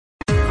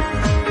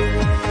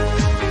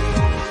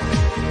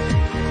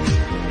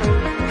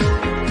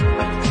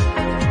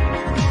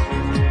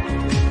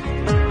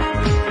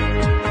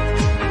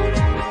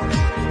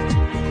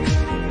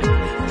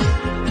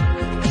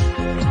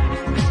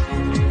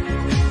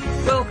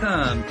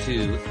Welcome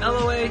to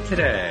LOA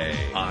Today.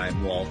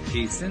 I'm Walt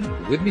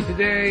Thiessen. With me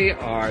today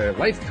are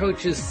life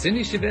coaches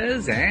Cindy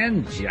Chavez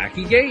and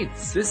Jackie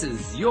Gates. This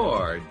is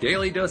your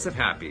daily dose of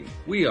happy.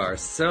 We are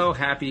so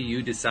happy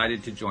you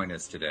decided to join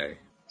us today.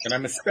 And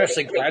I'm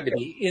especially glad to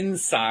be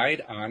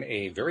inside on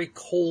a very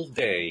cold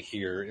day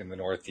here in the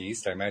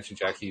Northeast. I imagine,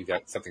 Jackie, you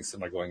got something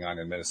similar going on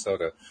in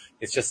Minnesota.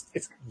 It's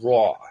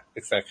raw.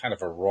 It's that kind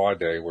of a raw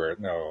day where,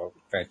 no,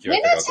 thank you. We're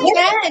not too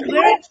bad.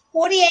 We're at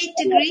 48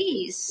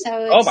 degrees.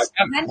 So it's,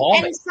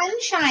 and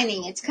sun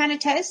shining. It's kind of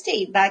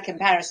toasty by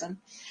comparison.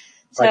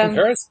 So, by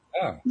comparison?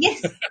 Oh.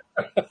 Yes.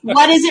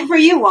 What is it for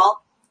you, Walt?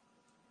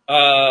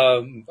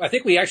 I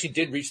think we actually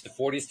did reach the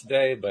 40s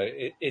today, but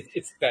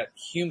it's that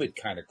humid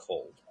kind of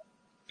cold.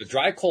 The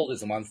dry cold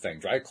is one thing.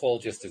 Dry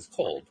cold just is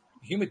cold.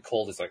 Humid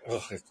cold is like,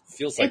 oh, it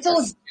feels like it's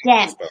all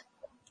damp.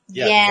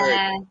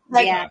 Yeah.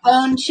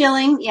 Bone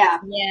chilling. Yeah.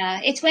 Yeah.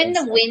 It's when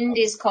the wind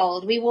is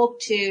cold. We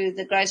walked to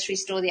the grocery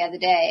store the other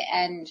day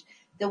and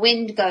the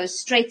wind goes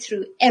straight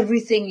through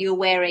everything you're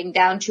wearing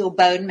down to your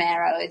bone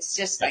marrow. It's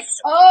just like,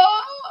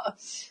 oh.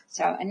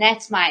 So, and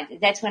that's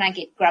when I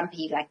get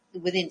grumpy, like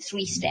within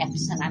 3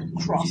 steps, and I'm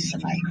cross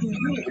and like,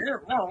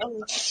 are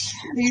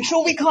you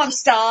sure we can't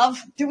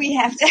starve? Do we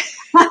have to?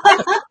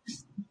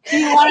 Do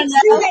you want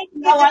to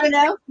know? I want to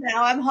know.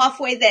 Now I'm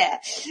halfway there.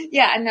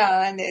 Yeah, no,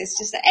 and it's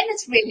just, and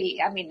it's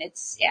really, I mean,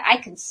 I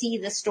can see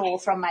the store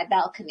from my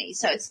balcony,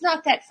 so it's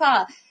not that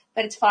far,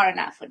 but it's far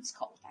enough when it's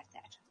cold like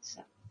that.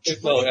 So.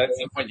 Well, at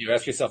some point you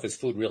ask yourself, is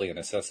food really a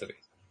necessity?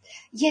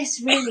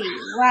 Yes, really.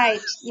 Right.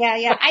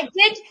 Yeah.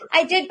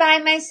 I did buy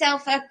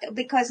myself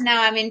because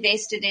now I'm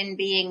invested in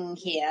being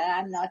here.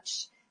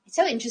 It's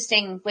so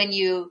interesting when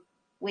you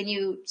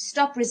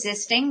stop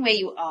resisting where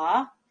you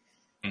are.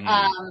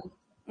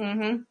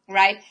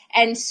 Right.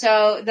 And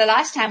so the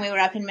last time we were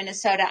up in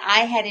Minnesota,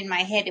 I had in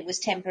my head it was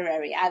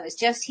temporary. I was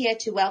just here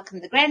to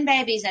welcome the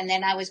grandbabies and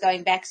then I was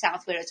going back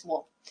south where it's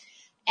warm.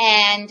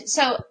 And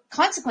so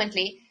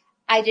consequently,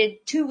 I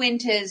did 2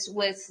 winters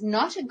with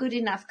not a good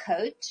enough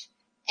coat.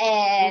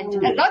 And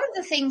a lot of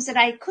the things that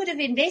I could have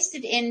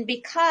invested in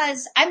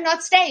because I'm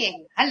not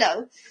staying.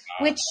 Hello.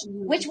 Which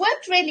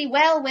worked really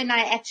well when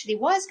I actually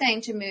was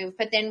going to move.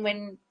 But then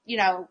when,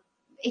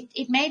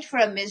 it made for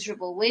a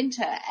miserable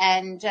winter.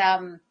 And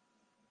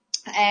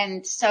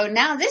so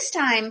now this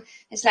time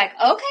it's like,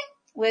 okay,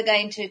 we're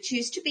going to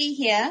choose to be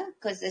here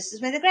because this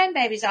is where the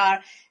grandbabies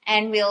are.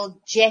 And we'll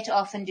jet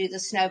off and do the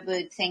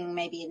snowbird thing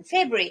maybe in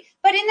February.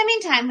 But in the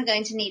meantime, we're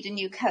going to need a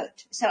new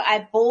coat. So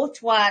I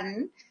bought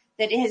one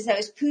that has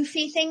those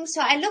poofy things.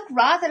 So I look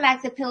rather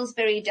like the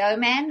Pillsbury Dough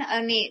Man,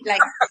 only like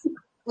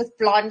with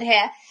blonde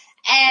hair.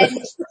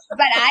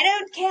 But I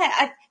don't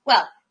care.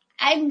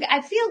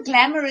 I feel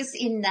glamorous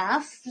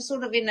enough,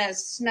 sort of in a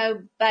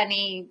snow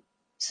bunny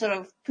sort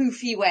of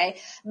poofy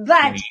way.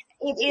 But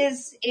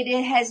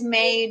it has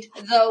made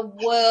the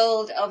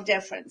world of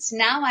difference.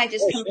 Now I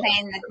just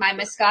complain that my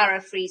mascara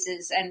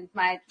freezes and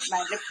my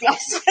lip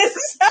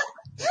glosses.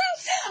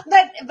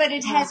 But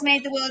it has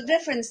made the world of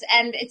difference.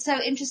 And it's so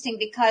interesting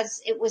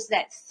because it was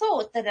that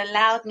thought that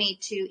allowed me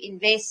to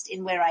invest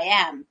in where I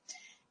am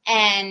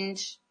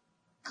and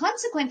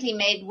consequently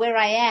made where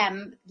I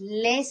am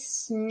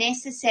less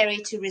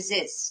necessary to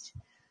resist,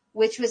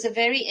 which was a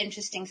very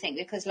interesting thing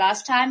because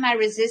last time I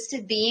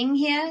resisted being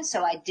here.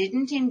 So I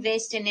didn't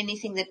invest in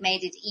anything that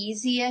made it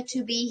easier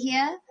to be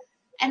here.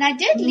 And I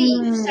did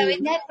leave. So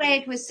in that way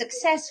it was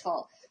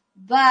successful.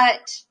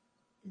 But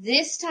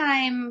this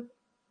time,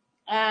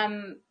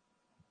 I'm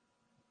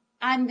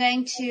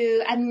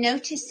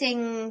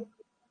noticing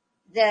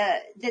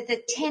that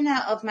the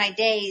tenor of my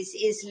days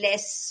is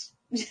less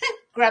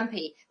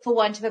grumpy, for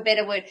want of a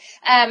better word.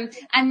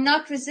 I'm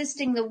not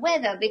resisting the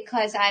weather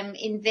because I'm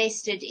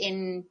invested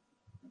in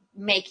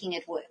making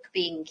it work,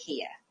 being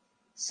here.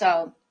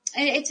 So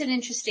it's an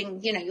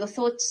interesting, your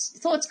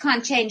thoughts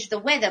can't change the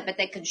weather, but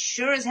they can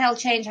sure as hell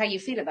change how you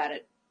feel about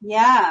it.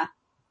 Yeah.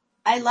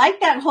 I like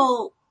that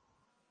whole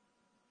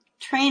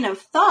train of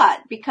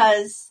thought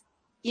because,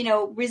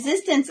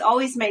 resistance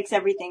always makes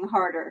everything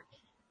harder.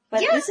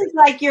 But this is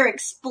like you're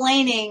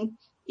explaining,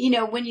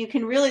 when you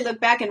can really look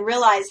back and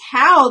realize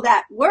how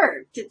that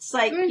worked. It's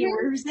like you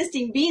were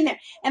resisting being there.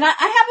 And I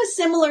have a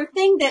similar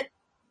thing that,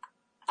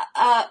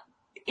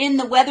 in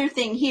the weather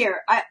thing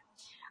here,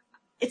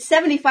 it's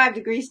 75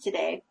 degrees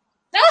today.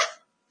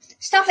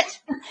 Stop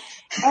it.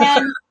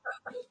 And,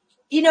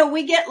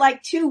 we get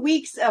like 2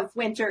 weeks of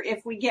winter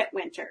if we get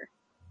winter.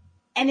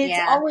 And it's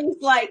always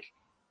like,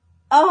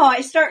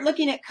 I start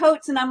looking at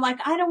coats and I'm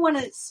like, I don't want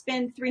to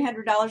spend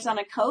 $300 on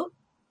a coat.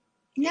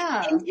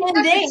 No. In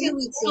 10 days,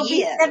 it'll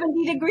be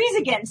 70 degrees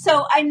again.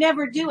 So I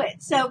never do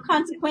it. So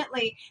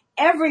consequently,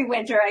 every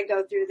winter I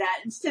go through that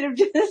instead of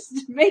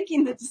just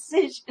making the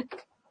decision.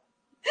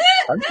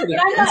 I'm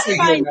not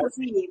trying to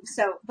leave.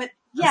 So, but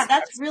yeah,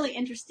 that's really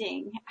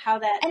interesting how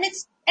that. And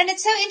it's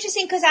so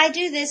interesting because I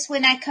do this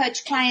when I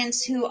coach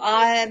clients who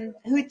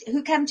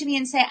come to me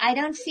and say, I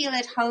don't feel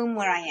at home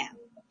where I am.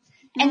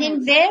 And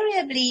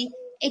invariably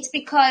It's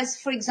because,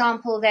 for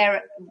example,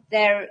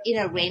 they're in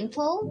a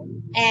rental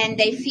and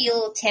they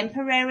feel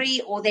temporary,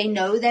 or they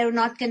know they're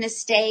not going to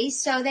stay,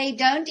 so they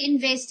don't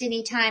invest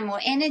any time or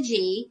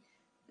energy.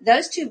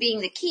 Those two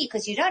being the key,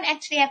 because you don't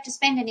actually have to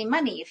spend any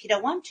money if you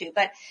don't want to,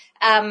 but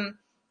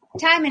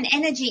time and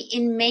energy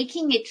in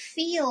making it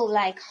feel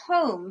like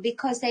home,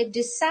 because they've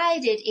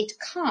decided it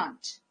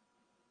can't.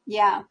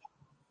 Yeah.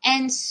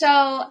 And so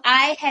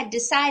I had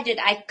decided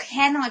I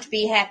cannot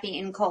be happy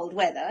in cold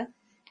weather.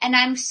 And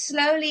I'm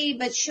slowly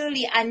but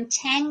surely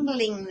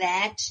untangling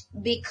that,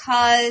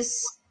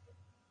 because,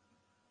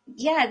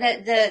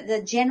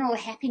 the general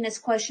happiness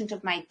quotient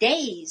of my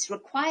days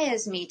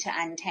requires me to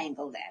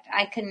untangle that.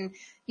 I can,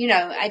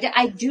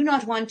 I do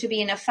not want to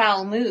be in a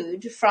foul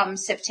mood from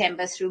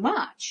September through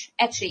March.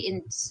 Actually,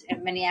 in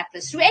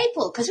Minneapolis through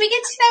April, because we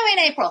get snow in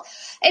April.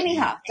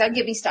 Anyhow, don't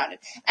get me started.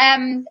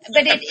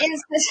 But it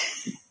is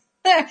this.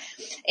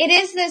 It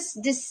is this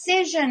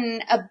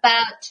decision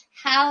about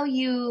how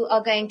you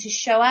are going to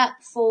show up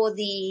for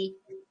the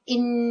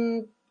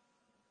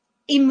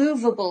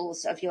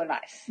immovables of your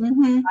life,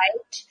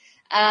 right?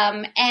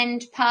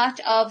 And part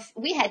of,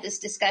 we had this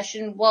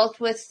discussion, Walt,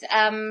 with,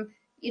 when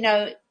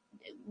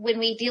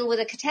we deal with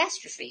a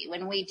catastrophe,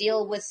 when we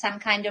deal with some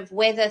kind of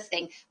weather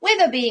thing,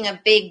 weather being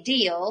a big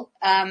deal,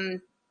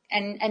 and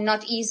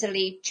not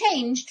easily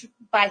changed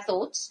by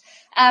thoughts.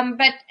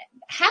 But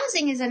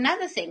housing is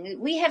another thing.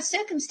 We have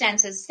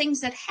circumstances, things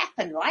that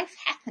happen, life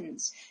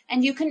happens,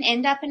 and you can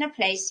end up in a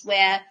place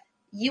where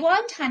you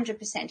aren't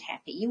 100%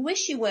 happy. You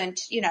wish you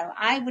weren't,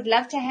 I would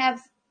love to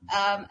have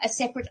a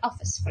separate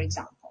office, for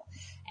example.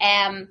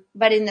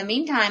 But in the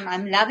meantime,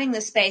 I'm loving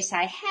the space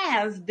I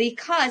have,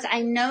 because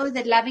I know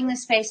that loving the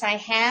space I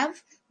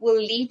have will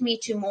lead me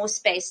to more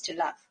space to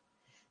love.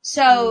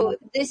 So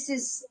this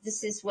is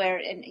where,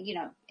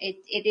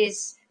 it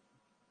is,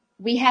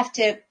 we have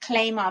to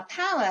claim our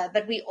power,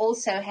 but we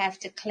also have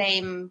to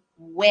claim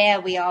where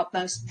we are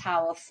most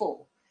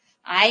powerful.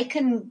 I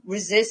can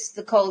resist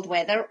the cold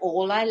weather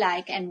all I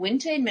like, and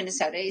winter in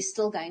Minnesota is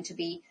still going to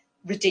be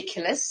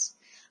ridiculous.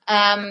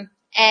 Or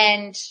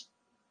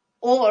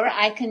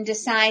I can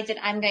decide that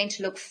I'm going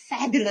to look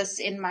fabulous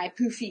in my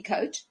poofy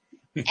coat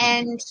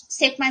and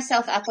set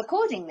myself up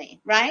accordingly,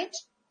 right?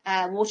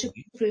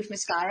 Waterproof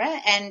mascara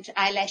and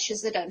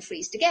eyelashes that don't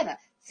freeze together,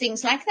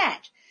 things like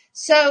that.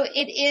 So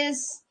it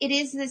is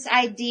this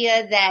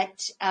idea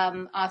that,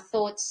 our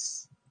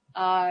thoughts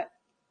are,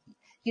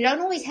 you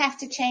don't always have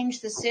to change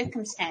the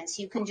circumstance.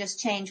 You can just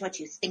change what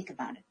you think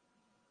about it.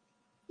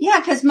 Yeah,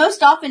 because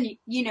most often,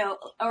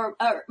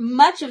 or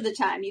much of the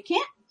time, you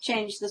can't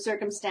change the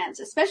circumstance,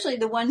 especially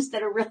the ones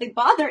that are really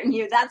bothering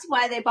you. That's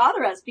why they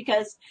bother us,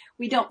 because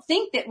we don't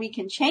think that we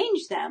can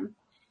change them.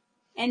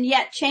 And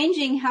yet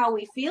changing how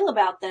we feel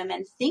about them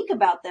and think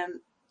about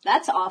them,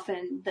 that's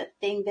often the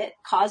thing that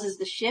causes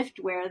the shift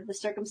where the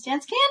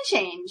circumstance can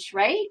change,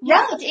 right?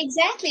 Yeah. Right,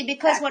 exactly,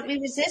 because what we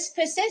resist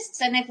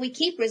persists. And if we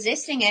keep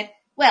resisting it,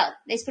 well,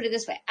 let's put it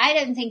this way. I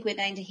don't think we're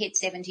going to hit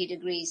 70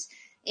 degrees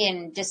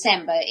in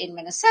December in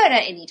Minnesota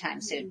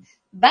anytime soon.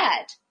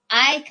 But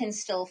I can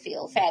still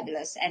feel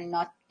fabulous and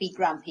not be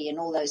grumpy and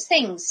all those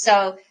things.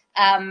 So,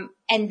 and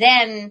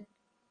then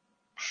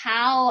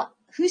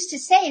who's to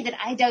say that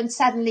I don't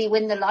suddenly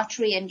win the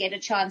lottery and get a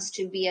chance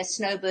to be a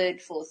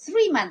snowbird for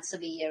 3 months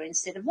of a year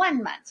instead of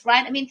 1 month,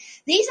 right? I mean,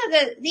 these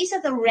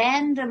are the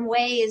random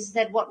ways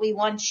that what we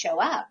want show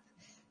up.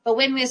 But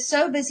when we're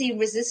so busy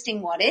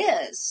resisting what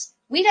is,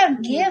 we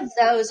don't give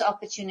those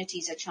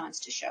opportunities a chance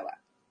to show up.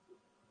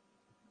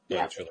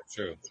 Yeah, that's really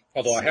true.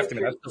 Although I have to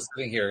admit, I'm still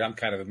sitting here, I'm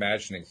kind of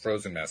imagining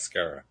frozen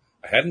mascara.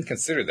 I hadn't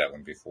considered that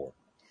one before.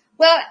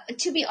 Well,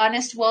 to be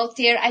honest, Walt,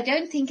 dear, I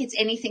don't think it's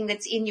anything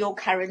that's in your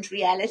current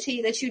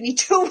reality that you need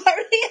to worry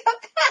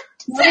about.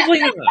 Probably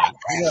not.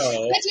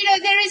 No. But,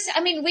 there is,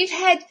 we've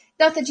had,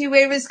 not that you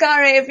wear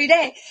mascara every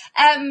day,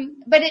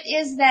 but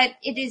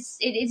it is,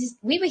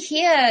 we were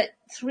here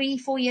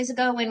 3-4 years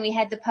ago when we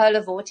had the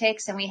polar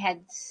vortex and we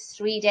had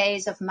 3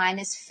 days of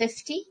minus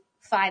 50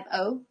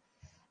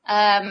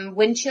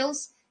 wind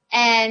chills,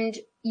 and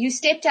you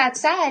stepped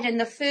outside and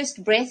the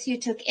first breath you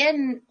took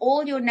in,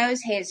 all your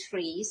nose hairs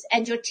freeze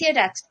and your tear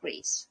ducts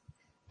freeze.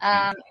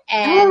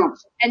 And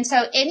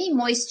so any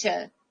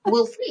moisture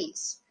will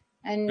freeze.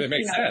 And it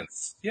makes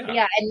sense. Yeah.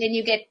 Yeah. And then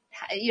you get,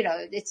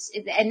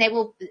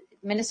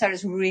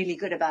 Minnesota's really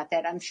good about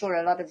that. I'm sure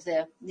a lot of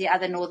the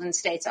other northern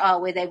states are,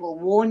 where they will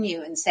warn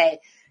you and say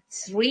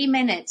 3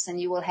 minutes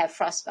and you will have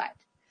frostbite.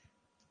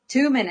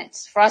 2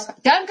 minutes,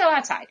 frostbite. Don't go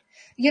outside.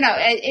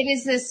 It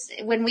is this,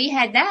 when we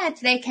had that,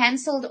 they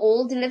canceled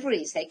all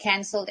deliveries. They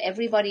canceled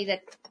everybody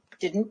that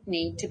didn't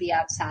need to be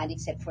outside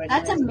except for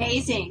That's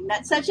amazing.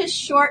 That's such a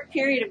short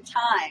period of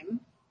time.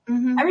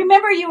 Mm-hmm. I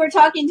remember you were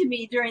talking to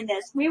me during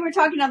this. We were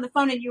talking on the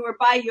phone and you were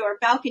by your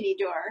balcony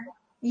door.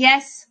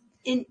 Yes.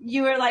 And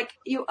you were like,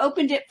 you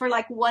opened it for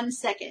like 1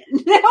 second.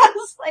 I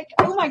was like,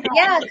 oh my God.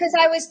 Yeah, because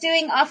I was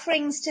doing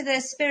offerings to the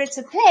spirits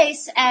of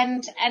place,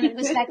 and it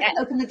was like I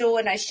opened the door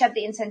and I shoved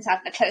the incense out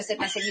and I closed it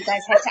and I said, you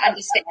guys have to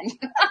understand.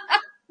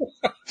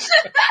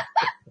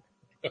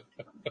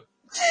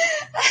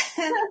 That's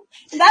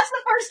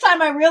the first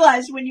time I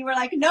realized when you were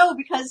like, no,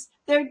 because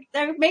they're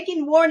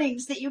making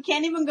warnings that you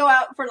can't even go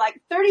out for like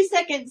 30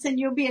 seconds and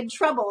you'll be in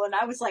trouble. And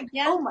I was like,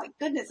 oh my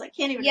goodness, I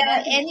can't even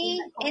imagine.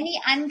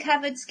 Any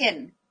uncovered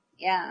skin.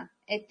 Yeah.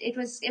 It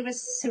was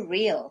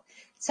surreal.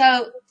 So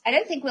I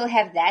don't think we'll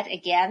have that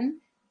again.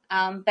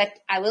 But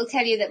I will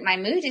tell you that my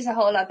mood is a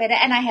whole lot better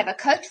and I have a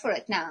coat for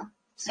it now.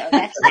 So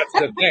that's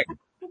the thing.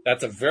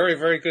 That's a very,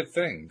 very good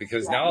thing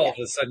because now all of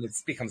a sudden it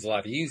becomes a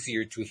lot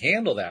easier to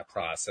handle that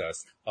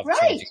process of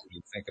changing when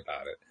you think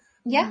about it.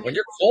 Yeah. When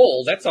you're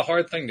cold, that's a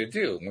hard thing to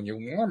do. When you're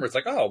warmer, it's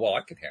like, oh, well,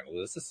 I can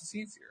handle this. This is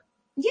easier.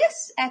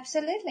 Yes,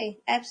 absolutely.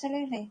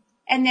 Absolutely.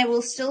 And there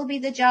will still be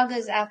the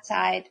joggers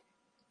outside.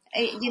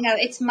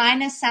 It's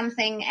minus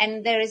something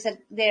and there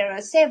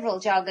are several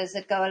joggers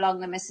that go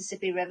along the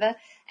Mississippi River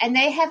and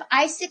they have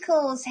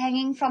icicles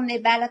hanging from their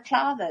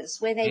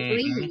balaclavas where they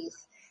breathe.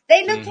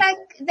 They look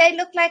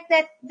like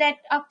that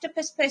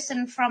octopus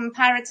person from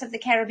Pirates of the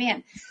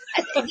Caribbean.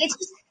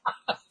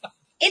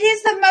 It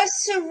is the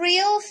most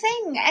surreal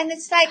thing. And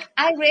it's like,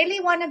 I really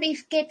want to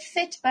get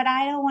fit, but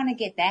I don't want to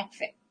get that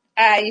fit.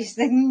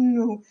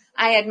 No.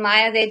 I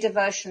admire their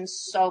devotion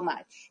so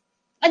much.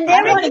 And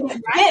I want to get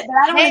fit, but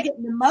I don't want to get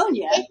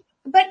pneumonia.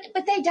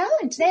 But they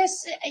don't.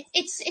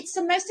 It's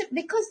the most,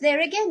 because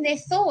their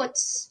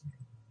thoughts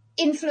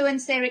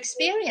influence their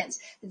experience.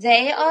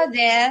 They are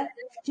there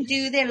to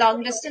do their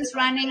long distance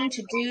running,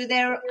 to do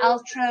their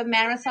ultra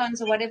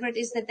marathons or whatever it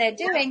is that they're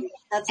doing.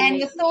 And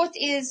the thought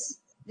is,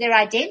 their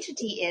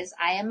identity is,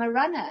 I am a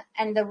runner.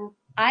 And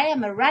I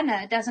am a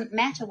runner doesn't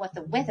matter what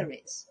the weather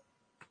is.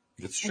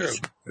 It's true.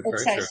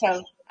 It's very true.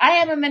 So I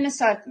am a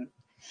Minnesotan.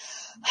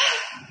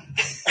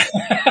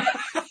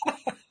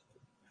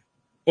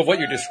 But what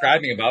you're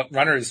describing about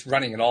runners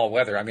running in all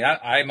weather, I mean,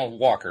 I'm a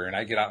walker and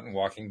I get out and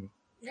walking,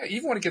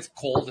 even when it gets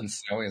cold and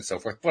snowy and so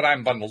forth, but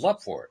I'm bundled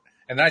up for it.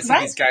 And then I see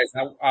these guys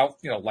out,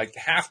 like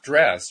half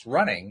dressed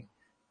running.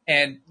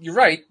 And you're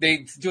right.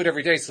 They do it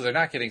every day. So they're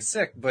not getting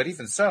sick. But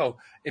even so,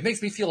 it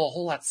makes me feel a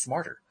whole lot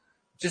smarter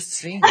just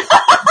seeing it.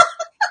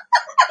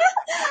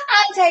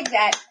 I'll take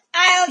that.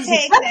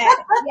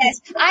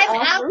 Yes. I'm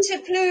out to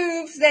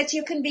prove that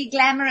you can be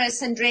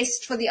glamorous and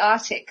dressed for the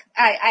Arctic.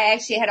 I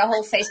actually had a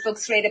whole Facebook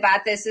thread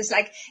about this. It's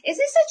like, is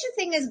there such a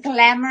thing as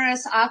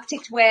glamorous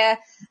Arctic wear?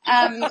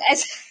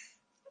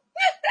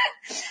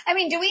 I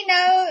mean, do we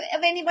know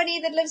of anybody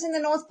that lives in the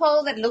North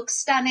Pole that looks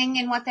stunning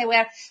in what they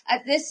wear?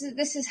 This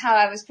is how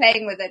I was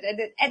playing with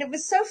it. And it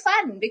was so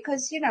fun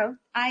because,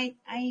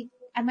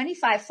 I'm only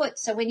 5 foot.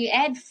 So when you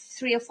add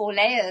 3 or 4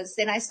 layers,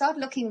 then I start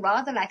looking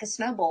rather like a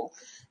snowball.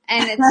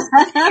 And it's,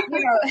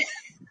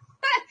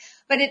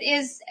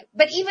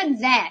 but even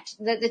that,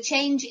 the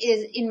change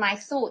is in my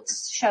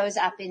thoughts shows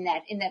up in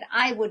that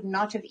I would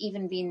not have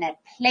even been that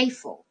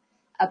playful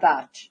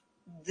about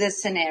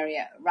this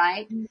scenario,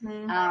 right?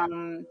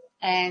 Mm-hmm.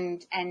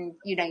 And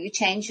you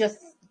change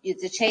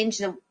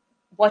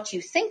what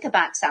you think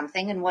about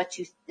something and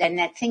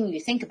that thing you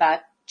think about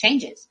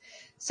changes.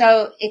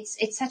 So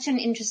it's such an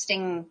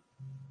interesting,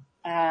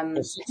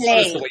 play.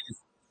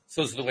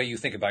 So it's the way you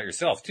think about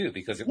yourself too,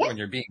 because when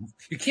you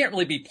can't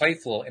really be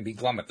playful and be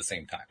glum at the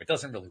same time. It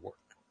doesn't really work.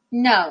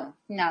 No,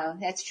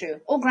 that's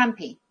true. Or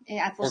grumpy.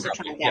 I've also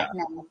tried that. Yeah.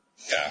 No.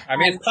 Yeah. I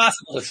mean, it's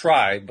possible to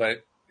try,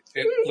 but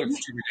it looks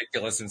too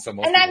ridiculous in some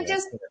ways. And I'm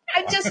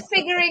just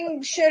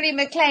figuring Shirley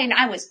MacLaine.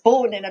 I was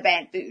born in a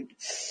bad mood.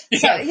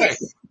 Right.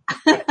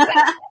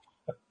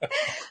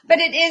 But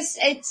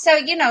it's so,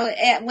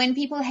 when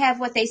people have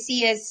what they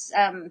see as,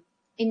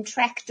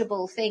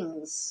 intractable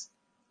things,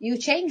 you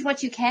change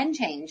what you can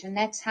change, and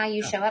that's how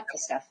you show up for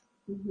stuff.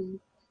 Mm-hmm.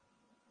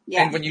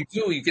 Yeah. And when you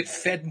do, you get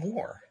fed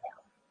more.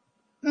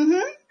 Mm-hmm.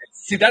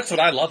 See, that's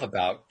what I love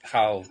about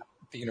how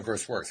the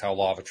universe works, how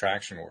law of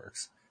attraction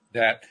works.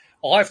 That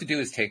all I have to do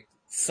is take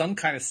some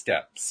kind of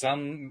step,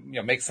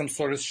 make some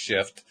sort of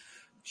shift,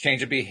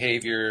 change a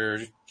behavior,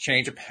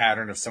 change a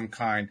pattern of some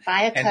kind.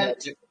 Buy a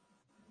coat.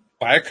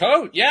 Buy a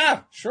coat.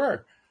 Yeah,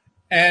 sure.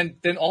 And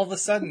then all of a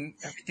sudden,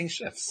 everything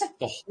shifts.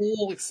 The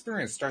whole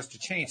experience starts to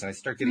change, and I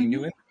start getting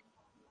new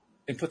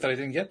input that I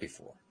didn't get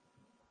before.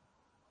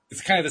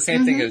 It's kind of the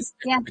same thing as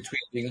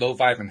between being low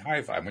vibe and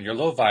high vibe. When you're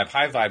low vibe,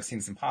 high vibe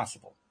seems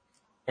impossible.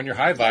 When you're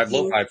high vibe,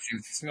 low vibe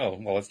seems,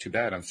 well, that's too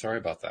bad. I'm sorry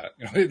about that.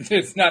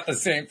 It's not the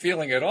same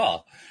feeling at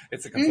all.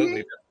 It's a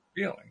completely different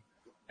feeling.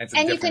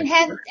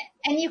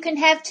 And you can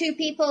have two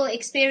people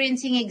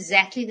experiencing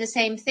exactly the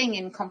same thing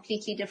in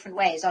completely different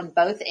ways on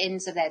both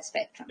ends of that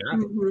spectrum. Yeah.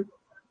 Mm-hmm.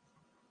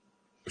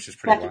 Which is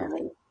pretty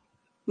wild.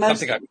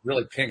 Something I've been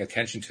really paying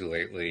attention to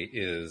lately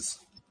is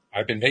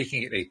I've been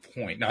making it a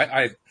point. Now,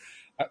 I've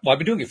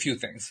been doing a few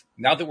things.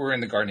 Now that we're in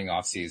the gardening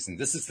off season,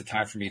 this is the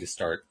time for me to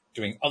start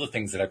doing other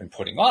things that I've been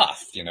putting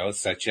off,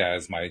 such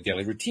as my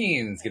daily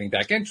routines, getting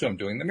back into them,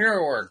 doing the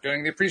mirror work,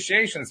 doing the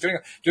appreciations,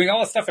 doing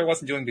all the stuff I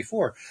wasn't doing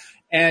before.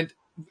 And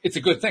it's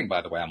a good thing, by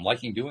the way. I'm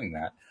liking doing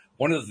that.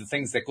 One of the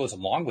things that goes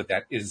along with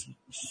that is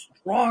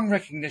strong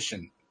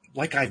recognition,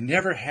 like I've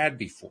never had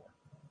before,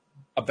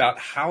 about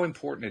how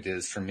important it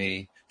is for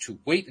me to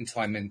wait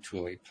until I'm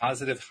into a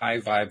positive, high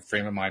vibe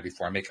frame of mind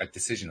before I make a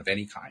decision of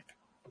any kind.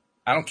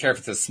 I don't care if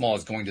it's as small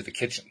as going to the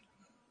kitchen.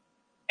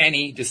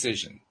 Any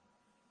decision.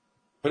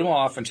 Put them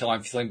off until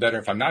I'm feeling better.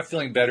 If I'm not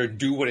feeling better,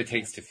 do what it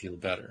takes to feel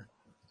better.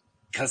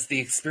 Because the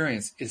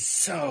experience is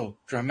so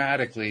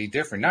dramatically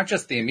different. Not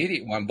just the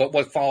immediate one, but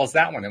what follows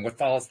that one and what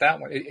follows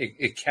that one.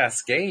 It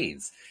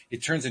cascades.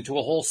 It turns into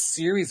a whole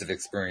series of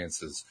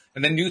experiences.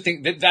 And then new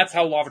thing, that's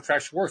how law of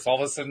attraction works. All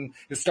of a sudden,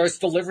 it starts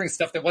delivering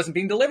stuff that wasn't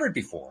being delivered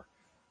before.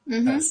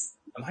 Because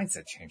the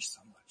mindset changed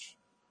so much.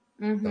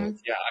 So,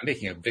 yeah, I'm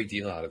making a big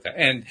deal out of that.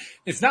 And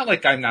it's not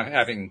like I'm not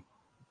having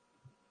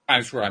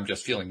times where I'm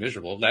just feeling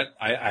miserable. That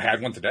I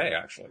had one today,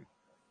 actually.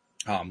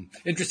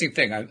 Interesting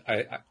thing.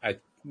 I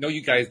know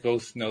you guys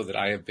both know that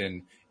I have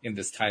been in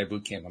this Thai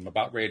boot camp. I'm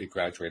about ready to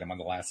graduate. I'm on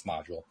the last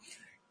module.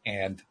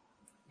 And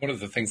one of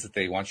the things that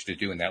they want you to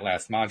do in that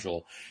last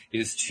module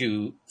is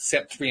to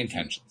set 3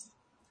 intentions.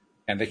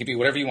 And they can be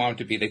whatever you want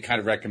them to be. They kind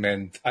of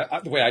recommend,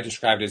 the way I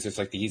describe it is it's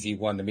like the easy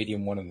one, the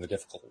medium one, and the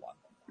difficult one.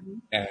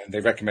 And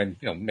they recommend,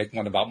 make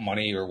one about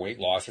money or weight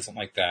loss or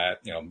something like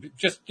that.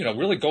 Just,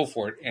 really go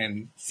for it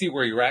and see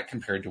where you're at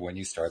compared to when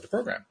you started the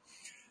program.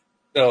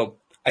 So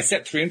I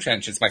set 3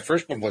 intentions. My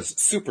first one was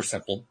super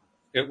simple.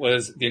 It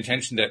was the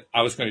intention that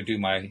I was going to do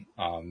my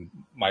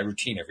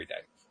routine every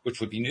day,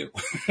 which would be new.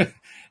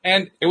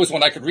 And it was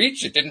one I could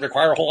reach. It didn't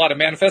require a whole lot of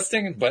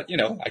manifesting, but,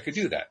 I could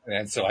do that.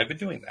 And so I've been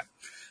doing that.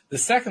 The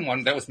second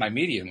one, that was my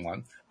medium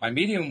one. My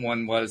medium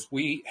one was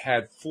we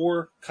had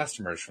 4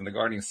 customers from the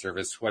gardening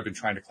service who I'd been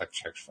trying to collect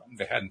checks from.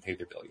 They hadn't paid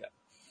their bill yet.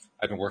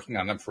 I've been working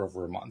on them for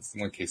over a month, in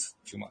one case,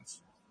 2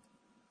 months.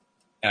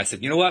 And I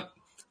said, you know what?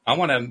 I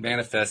want to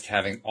manifest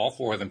having all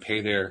 4 of them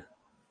pay their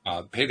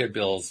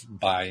bills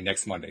by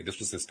next Monday. This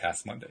was this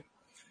past Monday.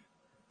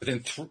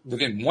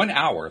 Within 1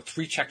 hour,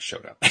 3 checks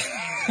showed up. It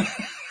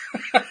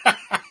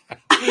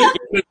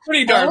was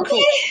pretty darn cool.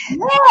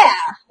 Yeah.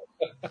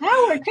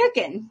 Now we're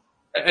cooking.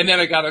 And then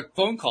I got a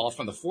phone call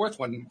from the 4th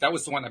one. That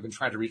was the one I've been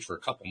trying to reach for a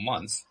couple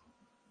months.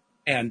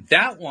 And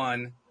that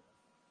one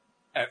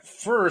at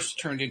first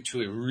turned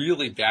into a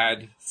really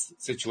bad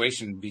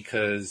situation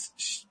because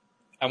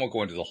I won't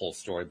go into the whole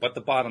story, but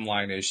the bottom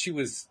line is she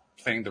was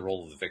playing the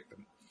role of the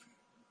victim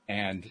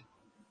and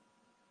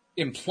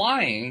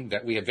implying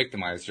that we had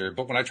victimized her.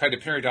 But when I tried to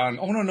pin her down,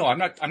 oh, no,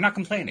 I'm not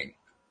complaining.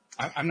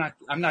 I'm not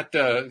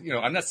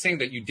saying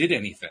that you did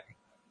anything.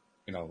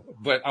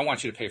 But I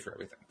want you to pay for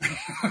everything.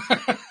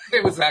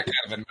 It was that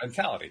kind of a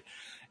mentality.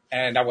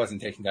 And I wasn't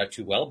taking that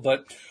too well,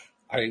 but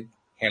I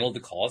handled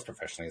the call as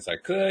professionally as I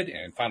could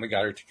and finally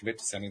got her to commit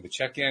to sending the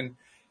check in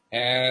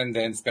and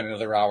then spent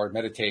another hour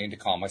meditating to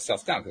calm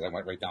myself down because I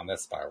went right down that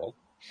spiral.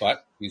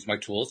 But used my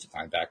tools to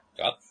climb back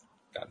up,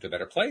 got to a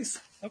better place.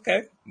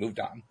 Okay, moved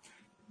on.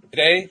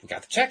 Today, we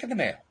got the check in the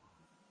mail,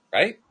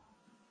 right?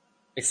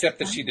 Except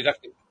that she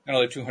deducted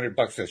another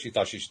 $200 that she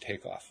thought she should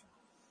take off.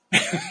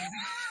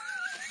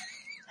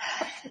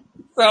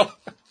 So,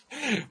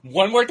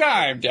 one more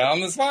time,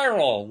 down the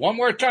spiral, one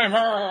more time,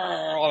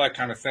 all that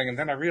kind of thing. And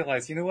then I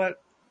realized, you know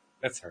what?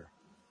 That's her.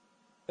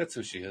 That's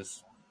who she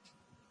is.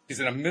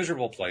 She's in a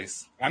miserable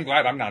place. I'm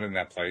glad I'm not in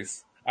that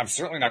place. I'm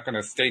certainly not going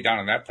to stay down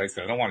in that place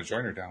because I don't want to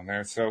join her down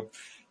there. So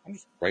I'm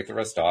just write the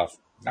rest off,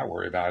 not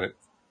worry about it.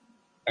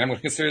 And I'm going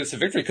to consider this a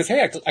victory because,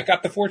 hey, I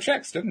got the 4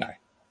 checks, didn't I?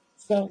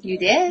 So you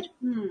did.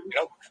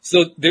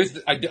 So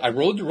I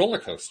rode the roller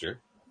coaster.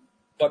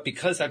 But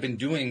because I've been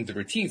doing the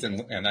routines,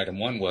 and item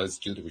 1 was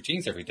do the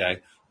routines every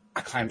day,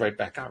 I climbed right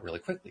back out really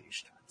quickly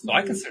each time. So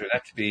I consider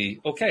that to be,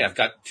 okay, I've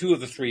got 2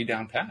 of the 3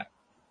 down pat.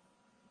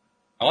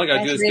 All I got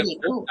to do is really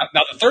cool.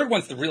 Now, the 3rd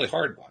one's the really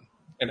hard one.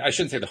 And I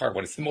shouldn't say the hard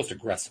one. It's the most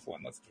aggressive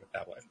one. Let's put it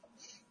that way.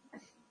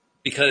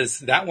 Because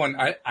that one,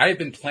 I've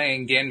been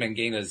playing Dan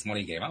Mangaina's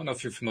Money Game. I don't know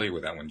if you're familiar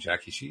with that one,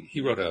 Jackie.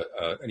 He wrote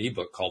an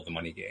ebook called The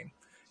Money Game.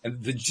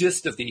 And the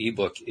gist of the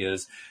ebook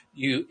is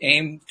you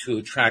aim to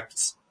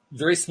attract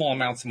very small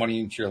amounts of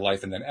money into your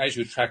life, and then as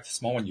you attract the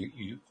small one,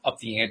 you up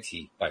the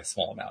ante by a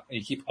small amount, and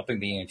you keep upping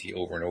the ante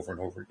over and over and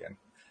over again,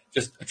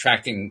 just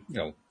attracting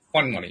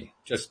fun money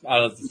just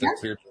out of the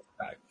clear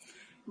sky.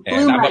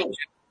 And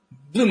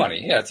blue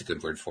money, yeah, that's a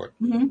good word for it.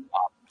 Mm-hmm.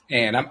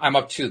 And I'm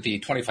up to the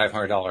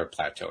 $2,500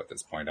 plateau at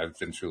this point. I've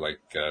been through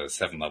like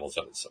 7 levels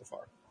of it so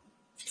far.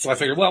 So I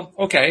figured, well,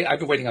 okay, I've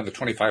been waiting on the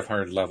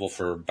 2,500 level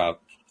for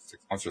about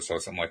 6 months or so,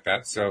 something like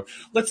that. So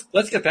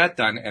let's get that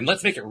done, and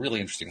let's make it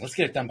really interesting. Let's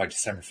get it done by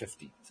December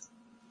 15th.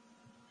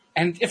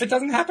 And if it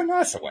doesn't happen,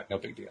 so what? No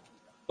big deal.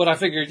 But I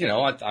figured,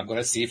 I'm going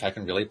to see if I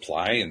can really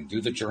apply and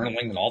do the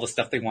journaling and all the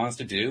stuff they want us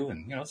to do,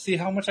 and see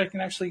how much I can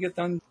actually get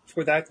done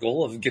for that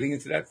goal of getting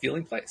into that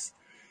feeling place.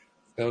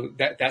 So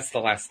that's the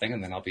last thing,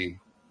 and then I'll be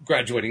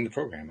graduating the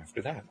program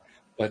after that.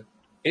 But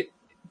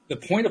the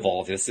point of all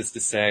of this is to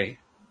say,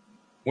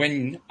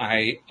 when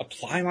I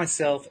apply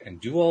myself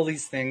and do all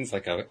these things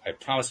like I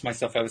promised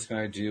myself I was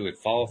going to do and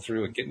follow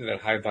through and get into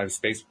that high vibe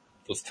space,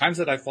 those times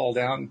that I fall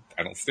down,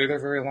 I don't stay there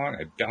very long.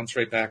 I bounce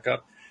right back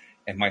up,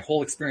 and my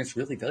whole experience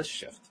really does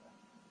shift.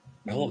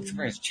 My whole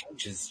experience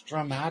changes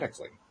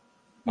dramatically,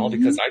 all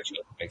because I chose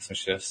to make some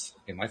shifts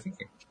in my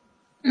thinking.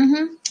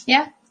 Mm-hmm.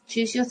 Yeah.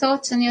 Choose your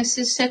thoughts and your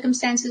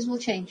circumstances will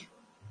change.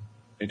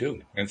 They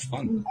do. And it's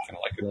fun. I kind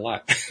of like it a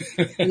lot.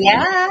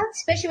 Yeah,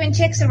 especially when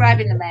checks arrive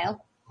in the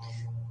mail.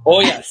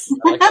 Oh, yes.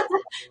 I like that.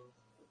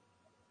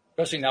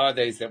 Especially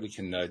nowadays that we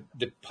can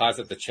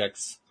deposit the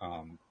checks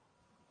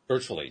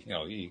virtually.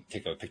 You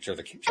take a picture of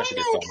the check with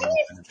your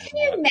phone. Can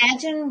you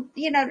imagine,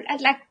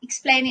 I'd like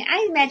explaining,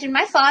 I imagine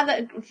my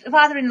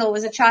father-in-law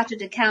was a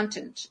chartered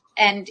accountant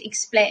and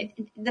explained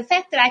the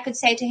fact that I could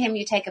say to him,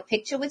 you take a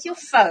picture with your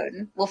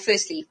phone. Well,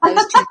 firstly,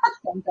 those two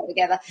don't go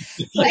together.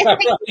 Take a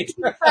picture with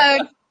your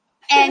phone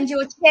and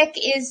your check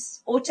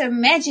is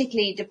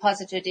auto-magically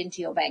deposited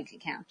into your bank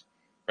account.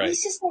 Right.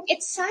 It's just like,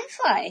 it's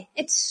sci-fi.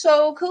 It's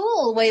so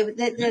cool.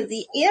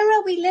 The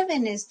era we live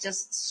in is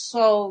just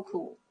so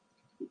cool.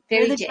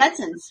 Very the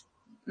Jetsons.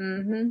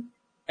 Mm-hmm.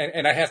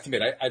 And I have to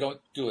admit, I don't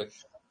do it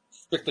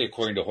strictly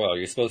according to Hoyle.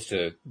 You're supposed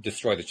to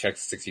destroy the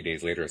checks 60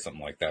 days later or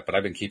something like that. But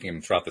I've been keeping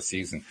them throughout the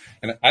season.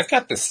 And I've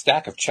got this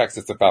stack of checks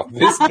that's about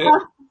this big.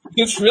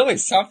 It's really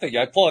something.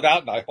 I pull it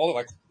out and I hold it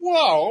like,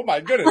 whoa, oh my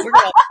goodness. Look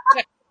at all the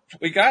checks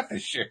we got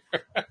this year.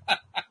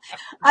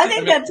 I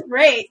think that's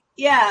great.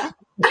 Yeah.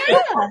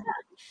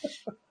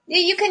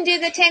 You can do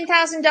the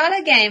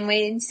 $10,000 game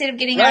where instead of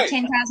getting out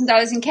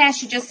 $10,000 in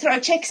cash, you just throw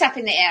checks up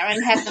in the air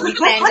and have them be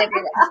planned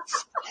everywhere.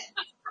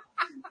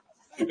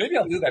 Maybe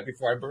I'll do that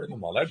before I burn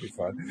them all. That'd be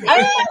fun.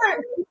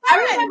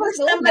 I remember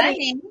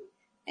somebody.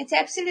 It's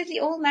absolutely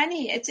all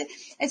money. It's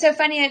so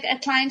funny. A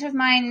client of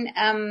mine,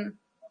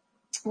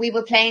 we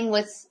were playing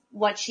with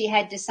what she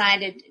had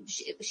decided.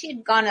 She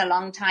had gone a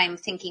long time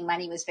thinking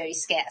money was very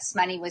scarce.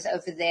 Money was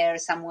over there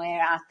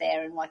somewhere out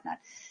there and whatnot.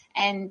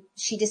 And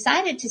she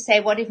decided to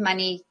say, what if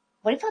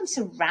I'm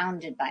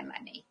surrounded by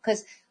money?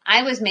 Because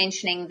I was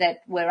mentioning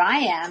that where I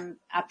am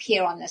up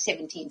here on the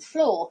 17th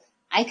floor,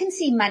 I can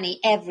see money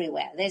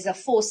everywhere. There's a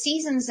Four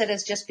Seasons that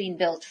has just been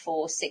built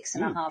for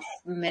 $6.5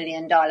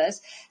 million.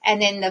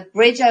 And then the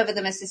bridge over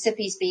the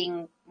Mississippi is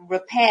being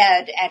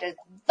repaired at a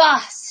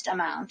vast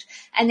amount.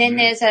 And then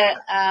there's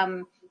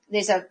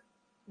a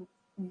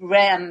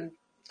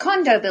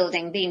condo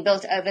building being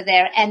built over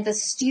there, and the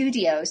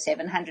studio,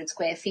 700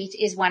 square feet,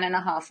 is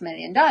 $1.5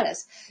 million. And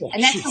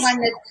that's the one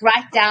that's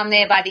right down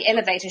there by the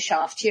elevator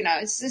shaft,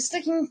 It's just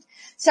looking.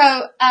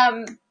 So,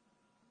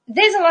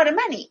 there's a lot of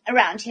money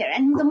around here.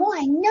 And the more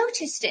I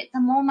noticed it,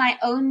 the more my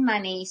own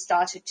money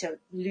started to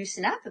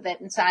loosen up a bit.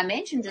 And so I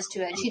mentioned this to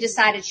her, and she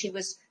decided she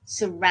was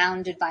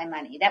surrounded by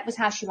money. That was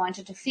how she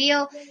wanted to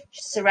feel,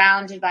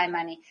 surrounded by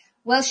money.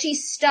 Well, she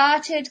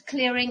started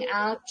clearing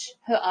out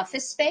her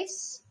office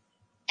space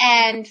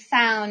and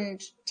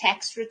found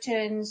tax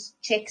returns,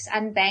 checks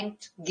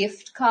unbanked,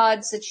 gift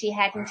cards that she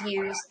hadn't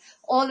used,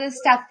 all this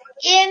stuff.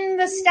 In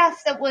the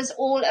stuff that was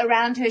all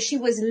around her, she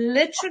was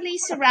literally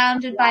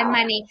surrounded by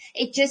money.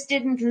 It just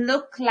didn't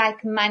look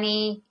like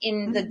money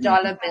in the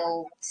dollar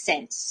bill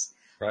sense.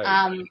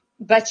 Right.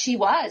 But she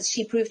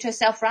proved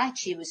herself right.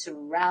 She was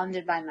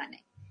surrounded by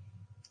money.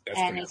 That's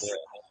and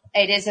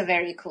it is a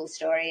very cool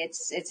story.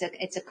 It's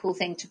a cool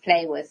thing to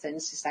play with. And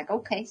it's just like,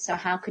 okay, so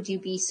how could you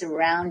be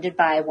surrounded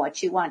by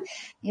what you want?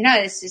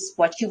 This is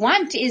what you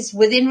want is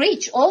within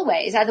reach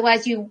always.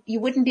 Otherwise you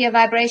wouldn't be a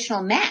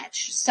vibrational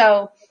match.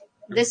 So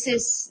this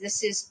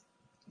is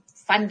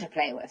fun to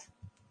play with.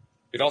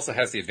 It also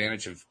has the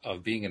advantage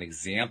of being an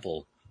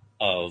example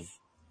of,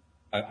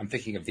 I'm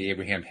thinking of the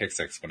Abraham Hicks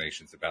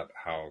explanations about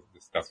how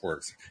this stuff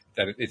works,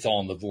 that it's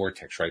all in the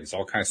vortex, right? It's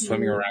all kind of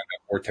swimming around that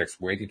vortex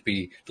waiting to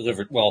be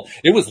delivered. Well,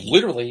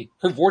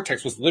 her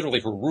vortex was literally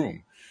her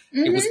room.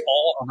 Mm-hmm. It was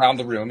all around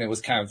the room. It was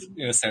kind of,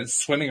 in a sense,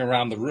 swimming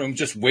around the room,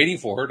 just waiting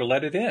for her to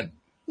let it in.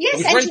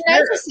 Yes, and to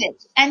notice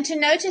it. And to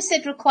notice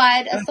it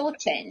required a thought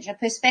change, a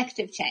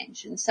perspective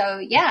change. And so,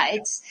 yeah,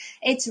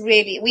 it's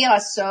really, we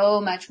are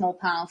so much more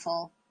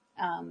powerful,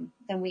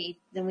 than we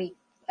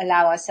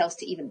allow ourselves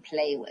to even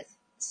play with.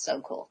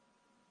 So cool.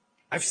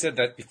 I've said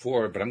that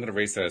before, but I'm going to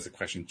raise that as a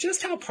question.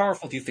 Just how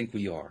powerful do you think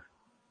we are?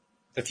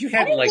 If you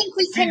had to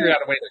figure out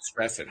a way to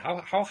express it,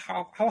 how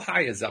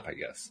high is up, I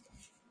guess?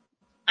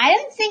 I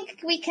don't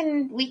think we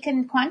can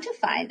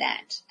quantify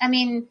that. I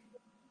mean,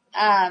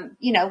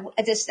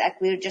 just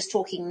like we were just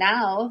talking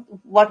now,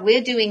 what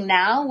we're doing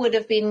now would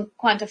have been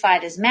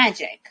quantified as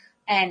magic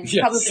and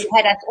probably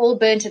had us all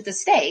burnt at the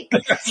stake.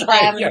 That's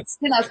right, yes.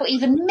 For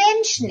even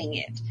mentioning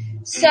it.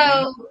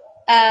 So,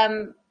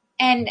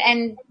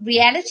 and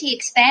reality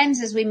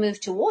expands as we move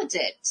towards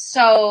it.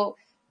 So,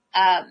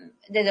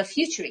 the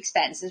future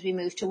expands as we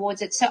move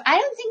towards it. So I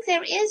don't think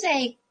there is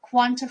a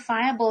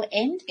quantifiable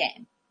end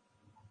game.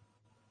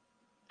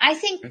 I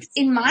think,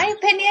 in my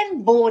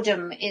opinion,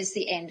 boredom is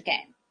the end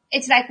game.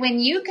 It's like when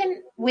you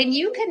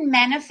can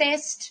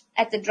manifest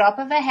at the drop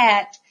of a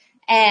hat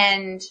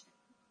and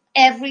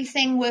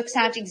everything works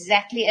out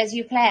exactly as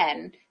you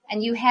plan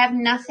and you have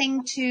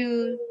nothing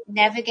to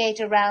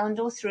navigate around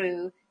or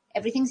through.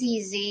 Everything's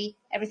easy.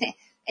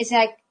 It's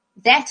like,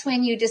 that's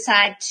when you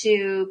decide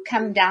to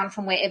come down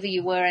from wherever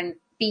you were and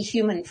be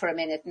human for a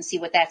minute and see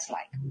what that's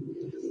like.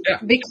 Yeah.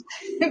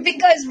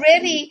 Because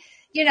really,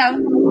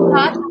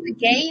 part of the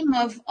game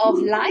of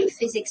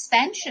life is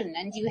expansion,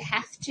 and you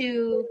have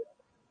to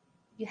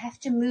You have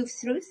to move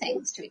through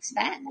things to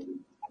expand.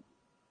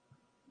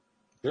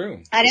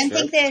 True. I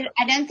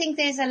don't think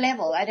there's a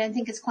level. I don't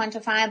think it's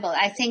quantifiable.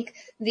 I think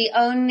the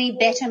only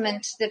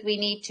betterment that we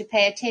need to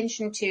pay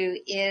attention to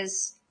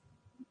is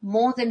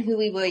more than who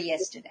we were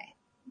yesterday.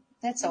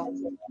 That's all.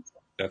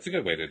 That's a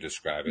good way to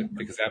describe it,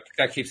 because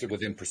that keeps it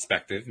within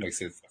perspective,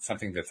 makes it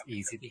something that's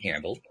easy to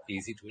handle,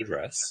 easy to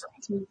address.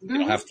 You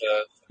don't have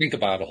to think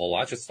about it a whole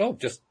lot. Just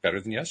better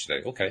than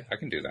yesterday. Okay, I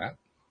can do that.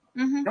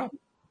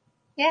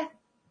 Yeah.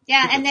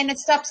 Yeah, and then it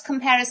stops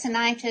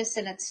comparisonitis,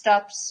 and it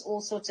stops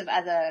all sorts of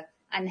other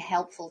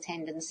unhelpful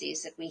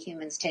tendencies that we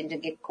humans tend to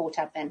get caught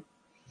up in.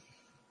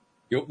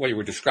 What you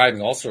were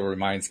describing also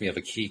reminds me of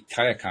a key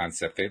Kaya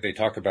concept. They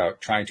talk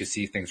about trying to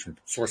see things from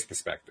source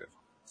perspective.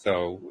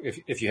 So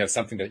if you have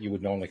something that you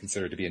would normally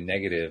consider to be a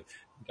negative,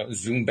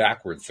 zoom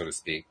backwards, so to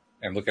speak,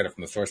 and look at it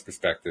from the source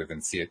perspective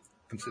and see it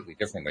completely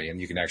differently.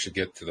 And you can actually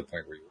get to the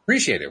point where you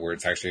appreciate it, where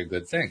it's actually a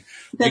good thing.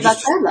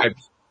 Exactly.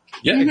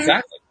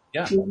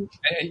 Yeah. And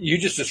you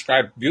just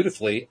described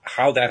beautifully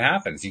how that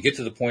happens. You get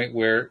to the point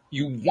where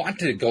you want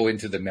to go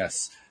into the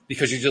mess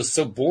because you're just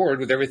so bored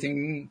with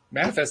everything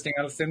manifesting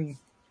out of thin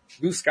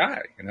blue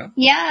sky, you know?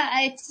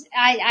 Yeah,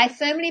 I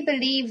firmly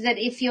believe that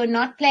if you're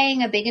not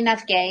playing a big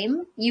enough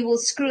game, you will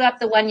screw up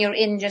the one you're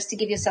in just to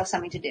give yourself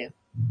something to do.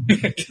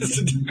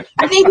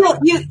 I think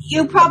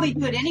you probably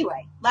do it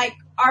anyway. Like,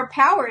 our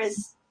power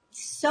is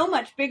so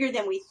much bigger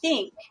than we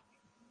think.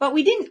 But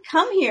we didn't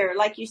come here,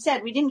 like you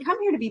said, we didn't come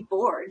here to be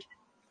bored.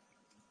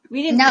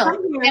 We didn't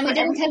come here and we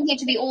didn't come here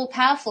to be all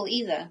powerful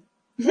either.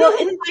 Well,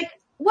 it's like,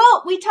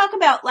 we talk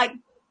about like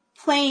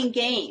playing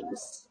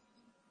games,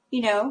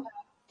 you know,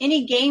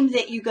 any game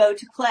that you go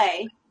to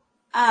play,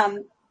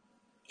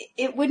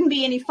 it wouldn't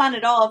be any fun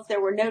at all if there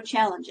were no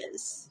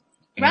challenges.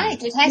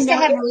 Right. It has to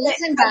have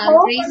rules and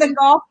boundaries. The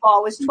golf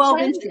ball was 12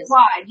 inches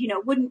wide,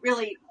 wouldn't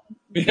really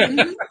be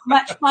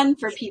much fun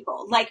for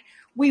people. Like,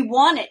 we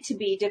want it to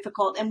be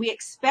difficult, and we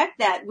expect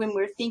that when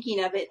we're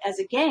thinking of it as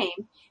a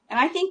game. And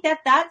I think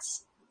that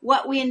that's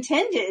what we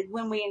intended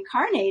when we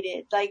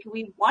incarnated. Like,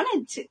 we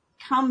wanted to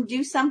come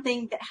do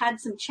something that had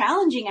some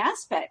challenging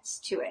aspects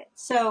to it.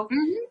 So,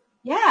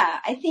 yeah,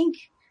 I think...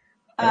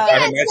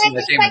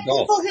 it's like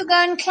people who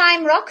go and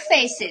climb rock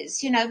faces,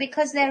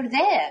 because they're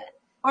there.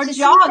 Or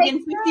jog in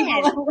 50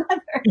 below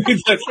weather.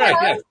 That's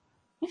right,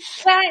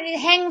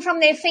 Hang from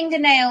their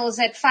fingernails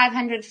at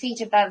 500 feet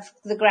above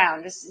the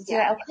ground.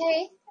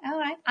 Okay, all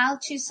right, I'll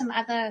choose some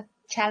other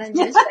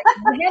challenges.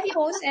 Have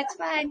yours, that's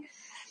fine.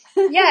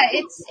 Yeah,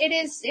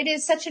 it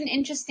is such an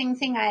interesting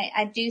thing.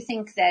 I do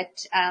think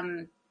that,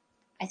 I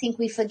think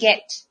we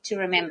forget to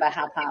remember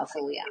how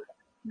powerful we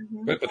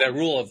are. But that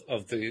rule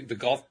of the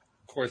golf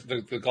course,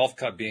 the golf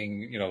cup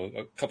being,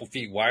 a couple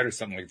feet wide or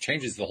something,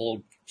 changes the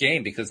whole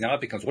game, because now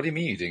it becomes, what do you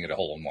mean you didn't get a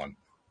hole in one?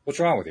 What's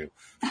wrong with you?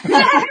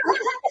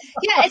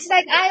 Yeah, it's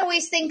like, I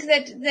always think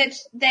that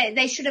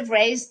they should have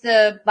raised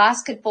the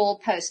basketball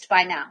post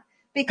by now,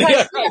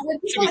 because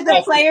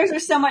the players are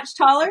so much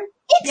taller.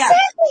 Exactly.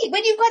 Yeah.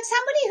 When you've got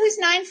somebody who's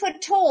 9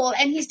 foot tall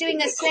and he's doing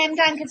a slam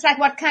dunk, it's like,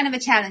 what kind of a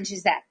challenge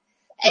is that?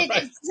 It's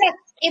like,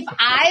 if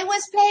I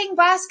was playing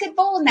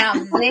basketball, now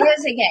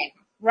there's a game,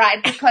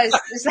 right? Because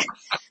it's like,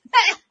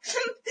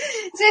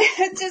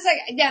 it's just like,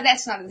 no,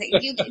 that's not a thing.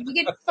 You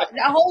get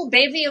a whole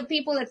bevy of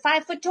people at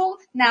 5 foot tall.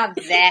 Now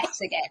that's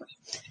a game.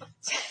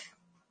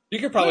 You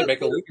could probably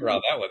make a league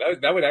around that one.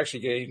 That would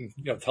actually gain,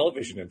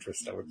 television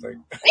interest, I would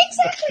think.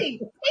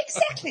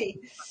 Exactly.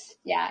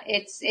 Yeah,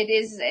 it's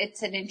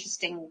an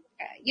interesting,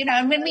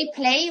 and when we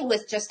play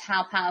with just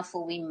how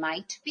powerful we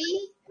might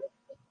be,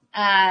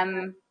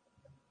 I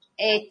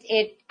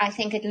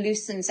think it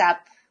loosens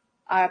up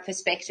our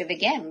perspective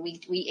again.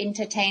 We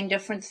entertain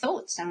different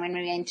thoughts, and when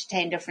we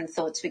entertain different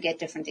thoughts, we get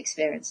different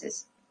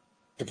experiences.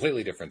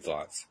 Completely different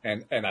thoughts.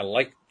 And I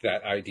like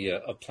that idea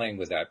of playing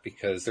with that,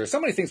 because there are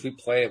so many things we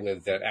play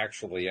with that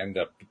actually end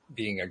up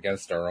being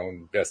against our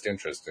own best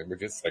interest. And we're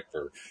just like,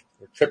 we're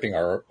tripping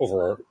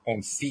over our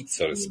own feet,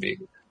 so to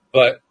speak.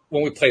 But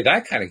when we play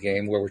that kind of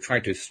game where we're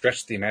trying to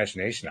stretch the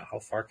imagination, how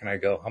far can I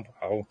go?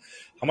 How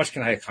much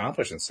can I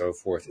accomplish and so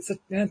forth? It's an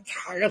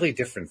entirely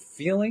different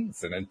feeling.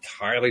 It's an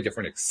entirely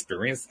different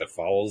experience that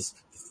follows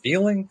the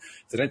feeling.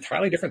 It's an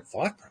entirely different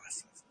thought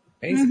process.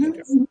 Amazingly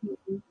different.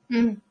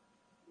 Mm-hmm.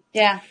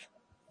 Yeah.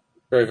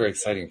 Very, very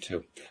exciting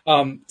too.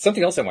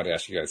 Something else I want to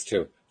ask you guys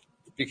too,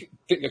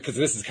 because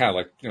this is kind of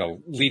like,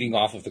 leading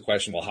off of the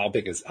question, well, how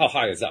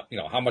high is up?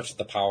 How much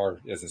the power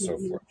is and so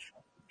forth.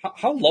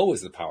 How low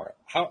is the power?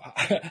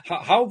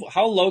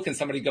 How low can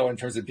somebody go in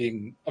terms of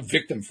being a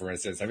victim, for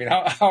instance? I mean,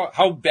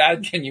 how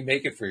bad can you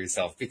make it for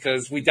yourself?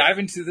 Because we dive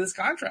into this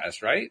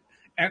contrast, right?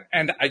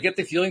 And I get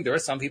the feeling there are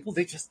some people,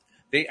 they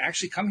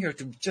actually come here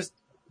to just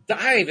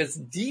dive as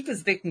deep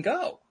as they can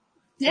go.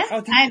 Yeah,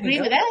 I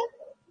agree with that.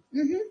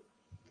 Mm-hmm.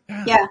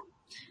 Yeah,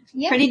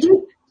 pretty deep.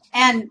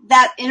 And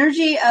that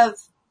energy of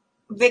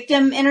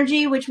victim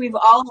energy, which we've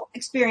all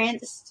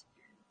experienced,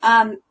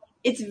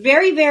 it's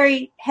very,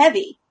 very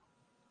heavy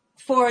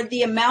for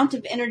the amount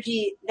of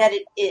energy that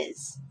it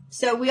is.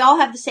 So we all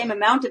have the same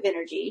amount of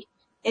energy.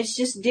 It's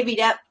just divvied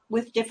up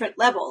with different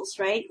levels,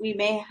 right? We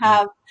may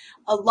have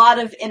a lot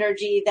of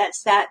energy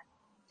that's that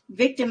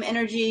victim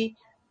energy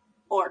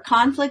or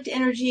conflict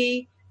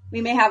energy.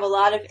 We may have a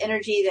lot of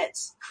energy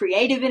that's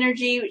creative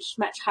energy, which is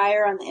much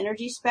higher on the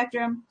energy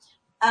spectrum.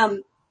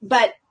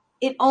 But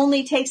it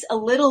only takes a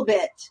little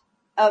bit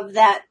of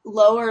that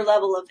lower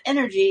level of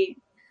energy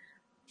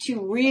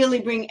to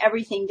really bring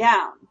everything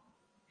down,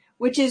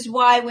 which is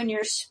why when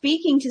you're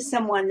speaking to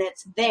someone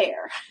that's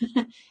there,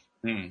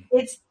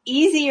 it's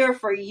easier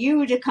for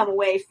you to come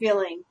away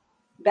feeling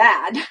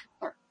bad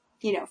or,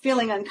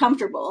 feeling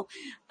uncomfortable,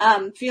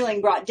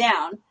 feeling brought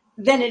down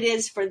than it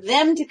is for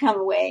them to come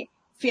away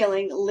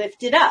feeling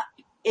lifted up.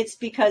 It's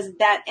because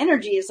that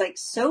energy is like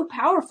so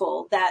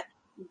powerful that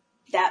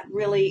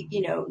really,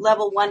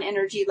 level 1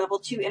 energy, level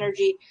 2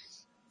 energy,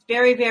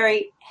 very,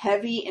 very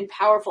heavy and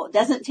powerful. It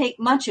doesn't take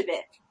much of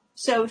it.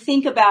 So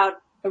think about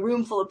a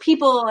room full of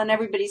people and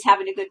everybody's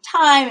having a good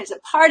time. It's a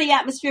party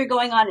atmosphere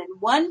going on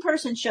and one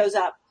person shows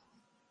up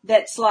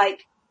that's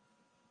like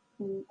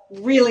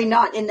really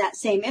not in that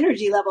same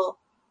energy level.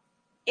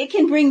 It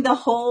can bring the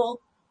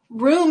whole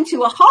room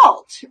to a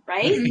halt,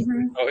 right?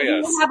 Mm-hmm. Oh,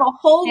 yes. You have a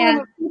whole room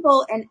of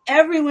people and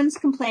everyone's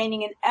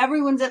complaining and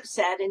everyone's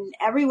upset and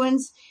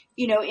everyone's,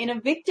 in a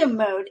victim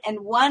mode,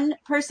 and one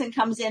person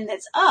comes in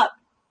that's up.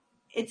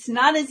 It's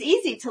not as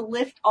easy to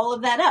lift all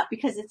of that up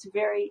because it's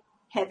very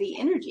heavy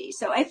energy.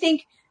 So I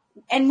think,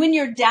 and when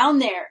you're down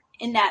there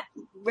in that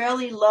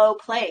really low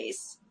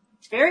place,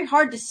 it's very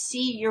hard to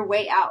see your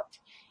way out.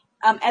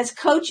 As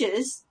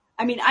coaches,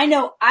 I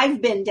know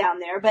I've been down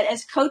there, but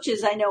as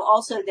coaches, I know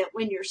also that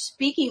when you're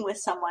speaking with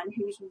someone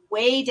who's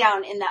way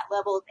down in that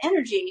level of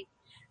energy,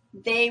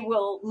 they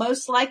will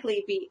most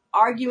likely be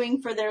arguing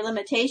for their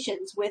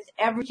limitations with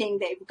everything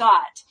they've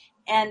got.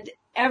 And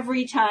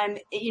every time,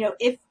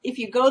 if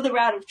you go the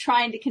route of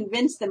trying to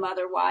convince them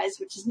otherwise,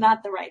 which is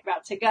not the right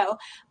route to go,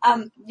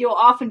 you'll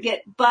often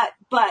get, but,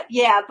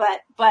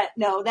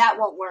 no, that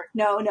won't work.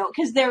 No,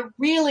 because they're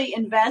really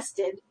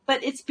invested,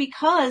 but it's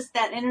because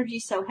that energy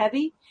is so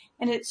heavy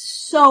and it's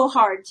so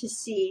hard to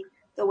see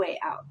the way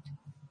out.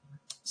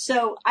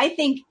 So I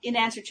think in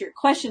answer to your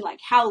question, like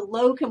how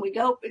low can we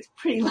go? It's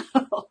pretty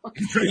low.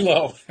 Pretty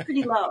low.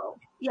 Pretty low.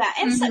 Yeah.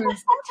 And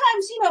sometimes,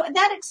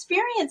 that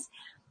experience,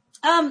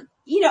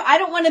 I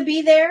don't want to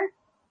be there.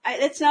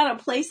 It's not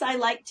a place I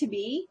like to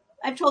be.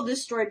 I've told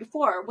this story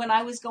before. When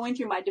I was going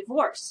through my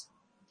divorce,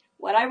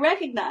 what I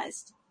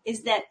recognized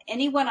is that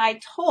anyone I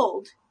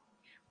told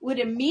would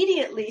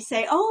immediately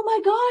say, "Oh my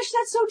gosh,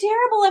 that's so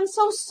terrible. I'm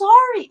so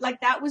sorry." Like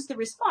that was the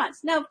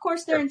response. Now, of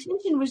course, their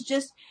intention was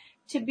just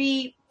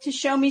to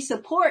show me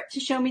support,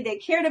 to show me they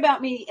cared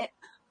about me.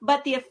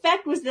 But the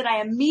effect was that I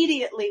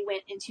immediately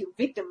went into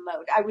victim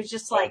mode. I was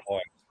just like,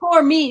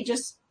 poor me,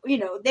 just,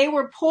 they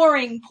were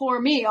pouring poor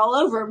me all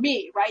over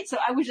me, right? So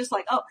I was just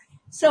like, oh,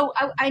 so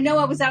I know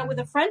I was out with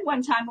a friend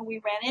one time and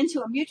we ran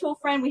into a mutual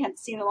friend we hadn't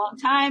seen in a long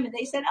time. And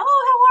they said,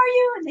 "Oh, how are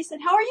you?" And they said,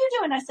 "How are you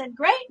doing?" I said,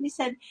 "Great." And they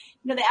said,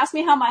 they asked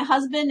me how my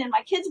husband and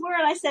my kids were.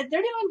 And I said,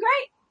 "They're doing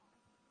great."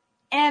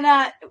 And,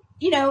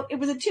 it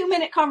was a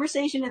 2-minute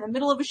conversation in the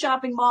middle of a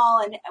shopping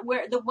mall and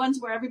where the ones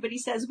where everybody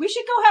says, "We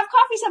should go have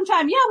coffee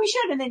sometime." Yeah, we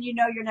should. And then,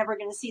 you're never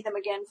going to see them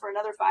again for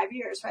another 5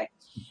 years, right?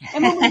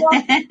 And when we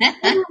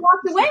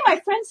walked away, my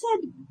friend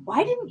said,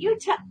 why didn't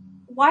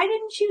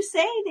you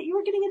say that you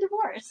were getting a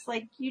divorce?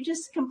 Like you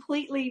just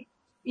completely,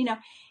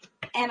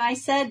 and I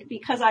said,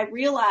 because I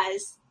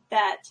realized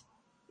that,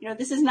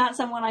 this is not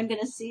someone I'm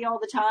going to see all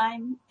the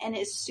time. And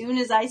as soon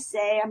as I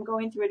say I'm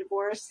going through a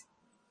divorce,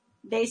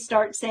 they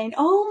start saying,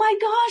 "Oh my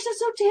gosh, that's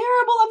so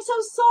terrible. I'm so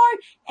sorry."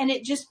 And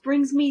it just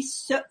brings me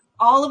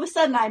all of a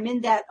sudden I'm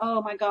in that,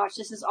 "Oh my gosh,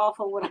 this is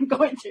awful what I'm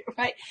going through,"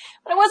 right?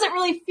 But I wasn't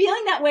really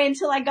feeling that way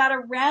until I got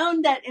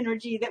around that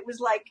energy that was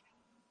like,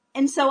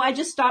 and so I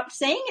just stopped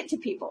saying it to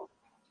people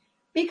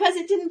because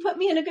it didn't put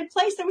me in a good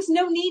place. There was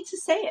no need to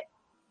say it.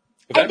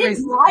 I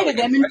didn't lie to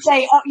them and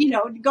say,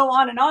 go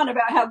on and on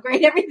about how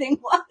great everything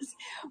was,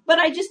 but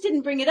I just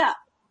didn't bring it up.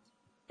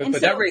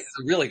 But that raises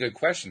a really good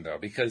question, though,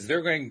 because there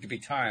are going to be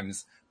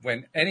times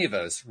when any of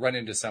us run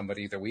into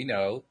somebody that we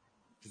know,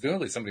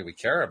 presumably somebody we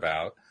care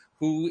about,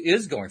 who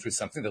is going through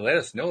something, to let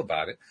us know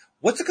about it.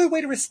 What's a good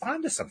way to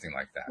respond to something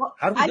like that? Well,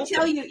 How do we I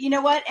tell you, you know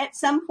what? At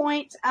some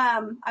point,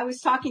 I was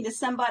talking to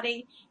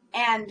somebody,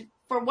 and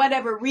for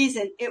whatever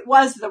reason, it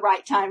was the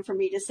right time for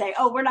me to say,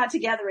 "Oh, we're not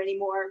together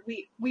anymore.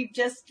 We've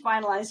just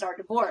finalized our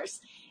divorce."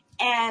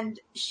 And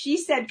she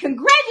said,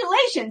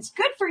 "Congratulations,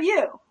 good for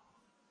you."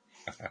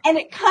 And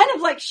it kind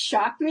of like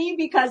shocked me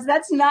because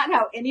that's not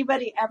how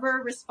anybody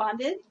ever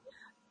responded.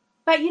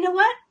 But you know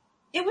what?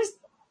 It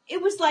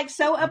was like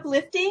so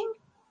uplifting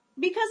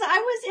because I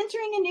was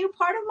entering a new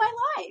part of my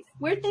life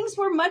where things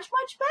were much,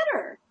 much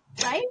better,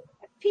 right?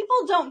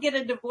 People don't get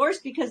a divorce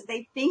because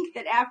they think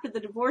that after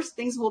the divorce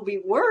things will be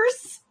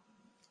worse.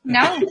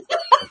 No. And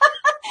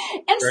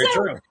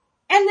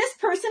this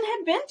person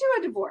had been through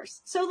a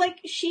divorce. So like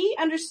she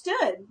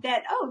understood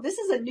that, oh, this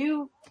is a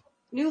new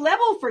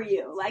level for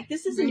you. Like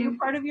this is a new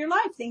part of your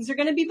life. Things are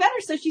going to be better.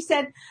 So she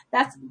said,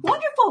 "That's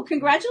wonderful.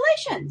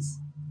 Congratulations.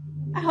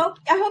 I hope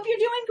you're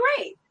doing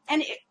great."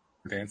 And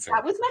Answer.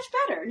 That was much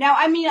better. Now,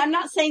 I mean, I'm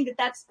not saying that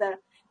that's the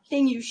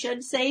thing you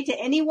should say to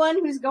anyone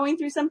who's going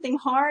through something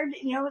hard.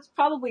 You know, it's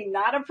probably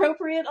not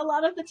appropriate a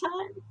lot of the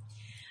time.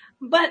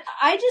 But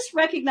I just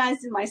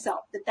recognized in myself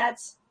that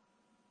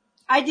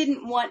I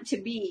didn't want to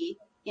be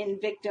in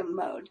victim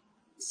mode.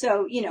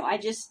 So, you know, I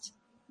just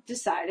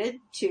decided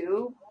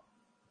to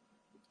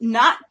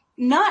not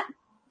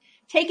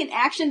take an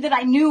action that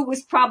I knew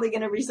was probably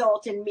going to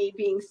result in me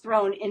being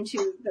thrown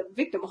into the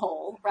victim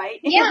hole, right?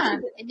 Yeah,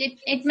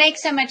 it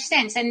makes so much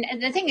sense. And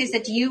the thing is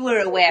that you were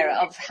aware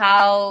of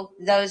how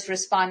those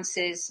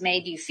responses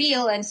made you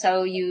feel, and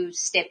so you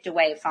stepped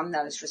away from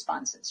those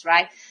responses,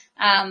 right?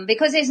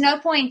 Because there's no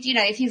point, you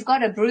know, if you've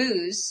got a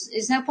bruise,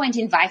 there's no point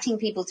inviting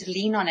people to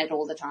lean on it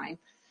all the time.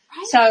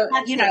 Right. So,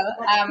 you know,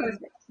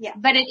 yeah.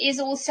 But it is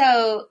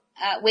also,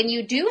 when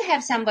you do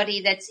have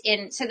somebody that's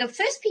in, so the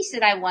first piece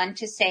that I want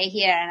to say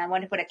here, and I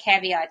want to put a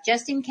caveat,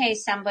 just in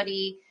case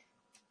somebody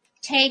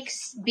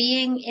takes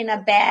being in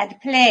a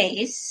bad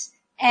place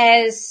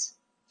as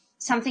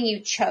something you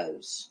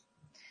chose.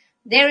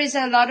 There is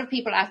a lot of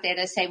people out there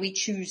that say we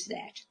choose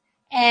that.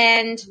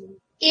 And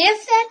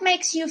if that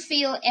makes you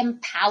feel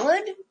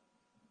empowered,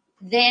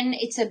 then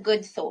it's a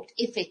good thought.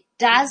 If it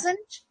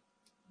doesn't,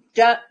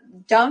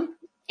 don't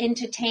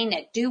entertain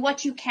it. Do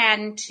what you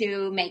can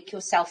to make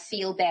yourself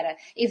feel better.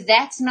 If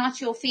that's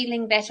not your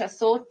feeling better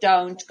thought,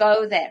 don't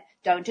go there.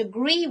 Don't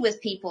agree with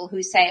people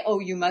who say, oh,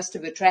 you must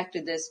have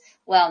attracted this.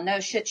 Well, no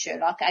shit,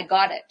 Sherlock. I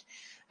got it.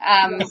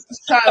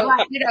 So,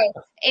 you know,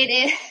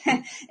 it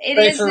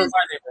is,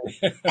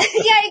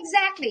 yeah,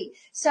 exactly.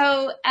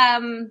 So,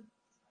 and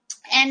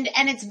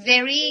it's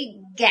very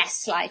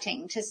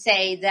gaslighting to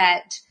say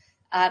that,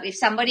 if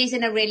somebody's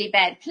in a really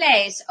bad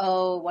place,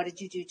 oh, what did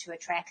you do to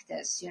attract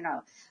this? You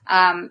know,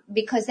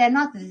 because they're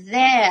not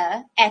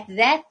there at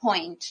that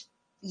point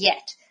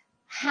yet.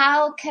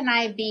 How can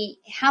I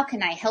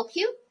help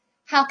you?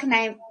 How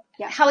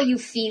are you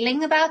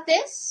feeling about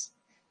this?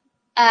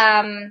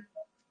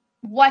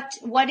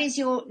 What is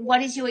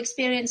your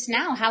experience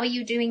now? How are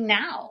you doing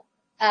now?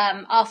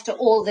 After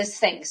all this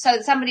thing.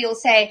 So somebody will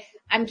say,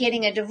 I'm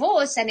getting a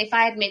divorce. And if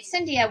I had met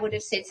Cindy, I would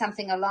have said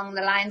something along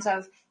the lines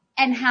of,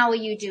 and how are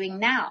you doing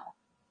now?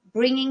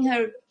 Bringing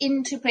her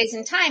into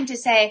present time to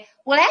say,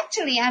 well,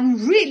 actually,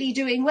 I'm really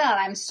doing well.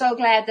 I'm so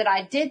glad that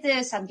I did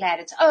this. I'm glad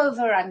it's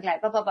over. I'm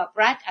glad, blah, blah, blah,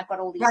 right? I've got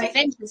all these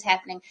adventures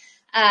happening.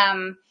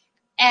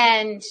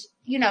 And,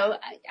 you know,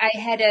 I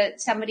had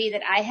somebody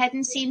that I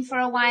hadn't seen for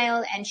a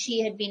while, and she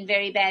had been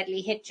very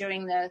badly hit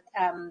during the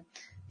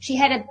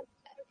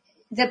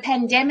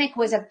pandemic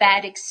was a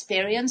bad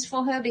experience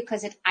for her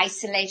because it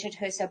isolated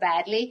her so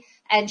badly,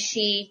 and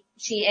she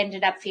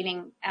ended up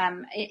feeling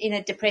in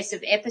a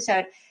depressive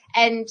episode.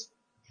 And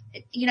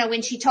you know,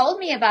 when she told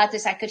me about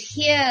this, I could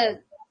hear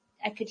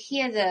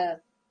the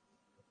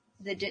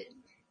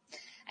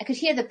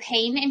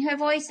pain in her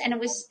voice, and it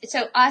was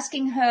so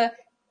asking her,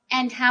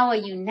 and how are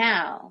you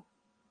now?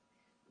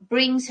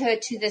 Brings her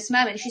to this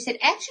moment. She said,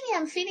 actually,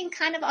 I'm feeling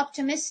kind of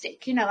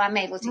optimistic. You know, I'm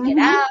able to get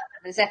out.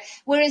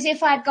 Whereas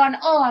if I'd gone,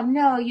 oh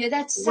no,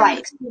 that sucks.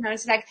 Right. You know,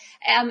 it's like,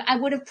 I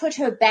would have put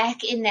her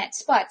back in that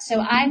spot. So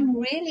I'm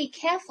really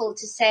careful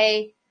to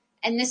say,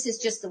 and this is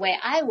just the way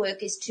I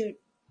work, is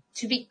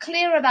to be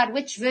clear about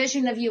which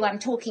version of you I'm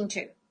talking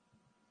to.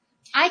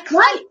 I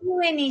can't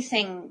do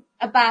anything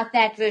about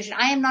that version.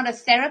 I am not a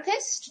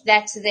therapist.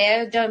 That's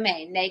their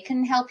domain. They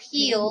can help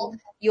heal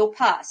your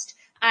past.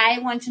 I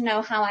want to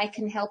know how I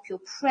can help your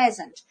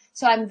present.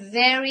 So I'm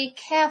very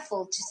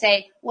careful to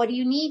say, what do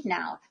you need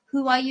now?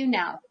 Who are you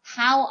now?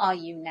 How are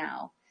you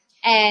now?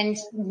 And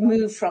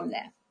move from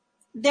there.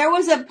 There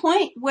was a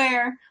point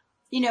where,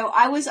 you know,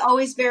 I was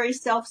always very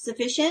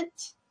self-sufficient.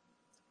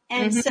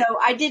 And so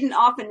I didn't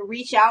often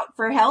reach out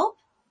for help.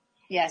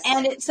 Yes.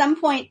 And at some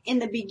point in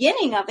the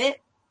beginning of it,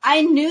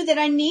 I knew that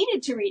I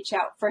needed to reach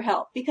out for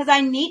help because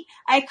I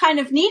kind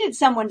of needed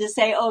someone to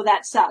say, oh,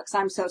 that sucks.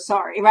 I'm so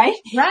sorry. Right.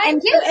 Right.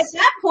 And so at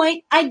that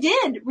point, I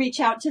did reach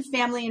out to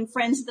family and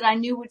friends that I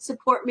knew would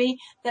support me,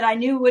 that I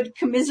knew would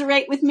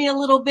commiserate with me a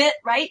little bit,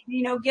 right?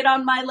 You know, get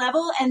on my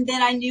level, and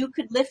then I knew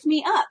could lift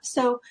me up.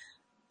 So,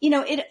 you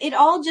know, it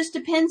all just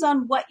depends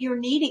on what you're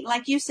needing.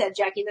 Like you said,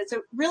 Jackie, that's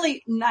a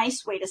really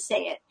nice way to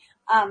say it.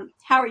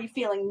 How are you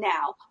feeling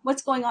now?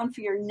 What's going on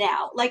for you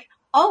now? Like,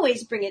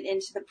 always bring it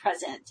into the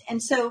present.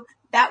 And so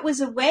that was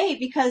a way,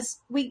 because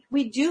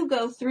we do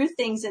go through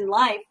things in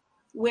life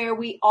where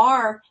we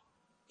are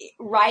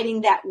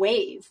riding that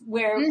wave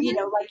where, you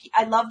know, like,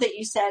 I love that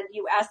you said,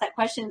 you asked that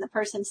question and the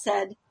person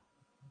said,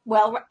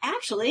 well, we're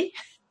actually,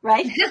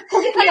 right?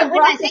 Yeah,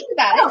 when I think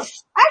about it.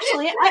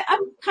 Actually,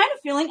 I'm kind of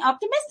feeling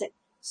optimistic.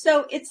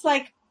 So it's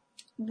like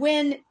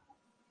when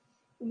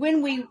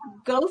we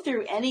go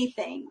through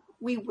anything,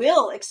 we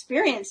will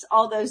experience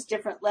all those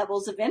different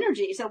levels of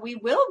energy. So we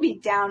will be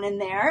down in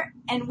there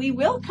and we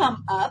will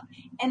come up,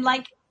 and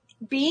like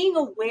being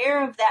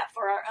aware of that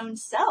for our own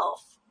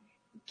self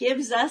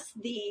gives us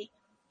the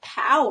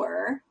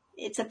power.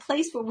 It's a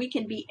place where we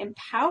can be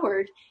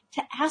empowered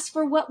to ask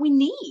for what we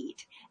need.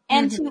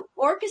 and to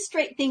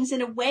orchestrate things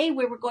in a way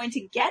where we're going to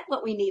get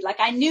what we need. Like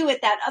I knew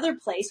at that other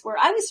place where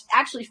I was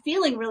actually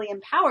feeling really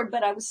empowered,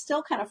 but I was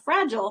still kind of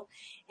fragile,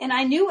 and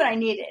I knew what I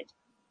needed.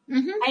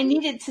 I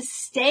needed to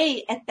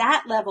stay at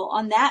that level,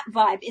 on that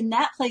vibe, in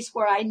that place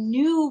where I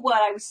knew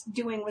what I was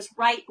doing was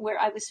right, where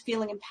I was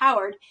feeling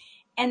empowered.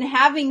 And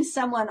having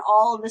someone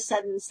all of a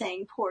sudden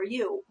saying, poor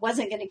you,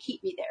 wasn't going to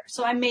keep me there.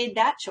 So I made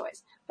that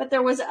choice. But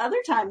there was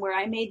other time where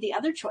I made the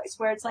other choice,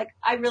 where it's like,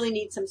 I really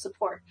need some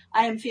support.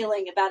 I am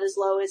feeling about as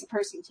low as a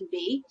person can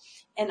be.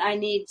 And I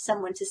need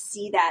someone to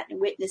see that and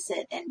witness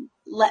it and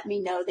let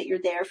me know that you're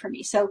there for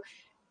me. So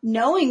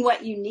knowing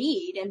what you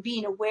need and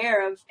being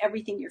aware of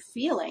everything you're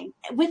feeling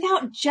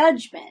without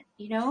judgment,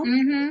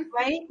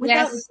 right?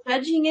 Without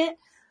judging it.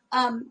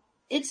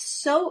 It's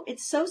so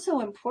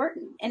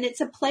important. And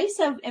it's a place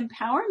of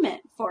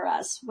empowerment for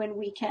us when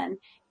we can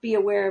be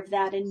aware of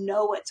that and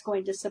know what's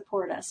going to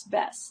support us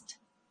best.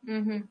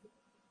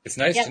 It's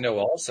nice to know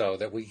also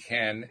that we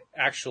can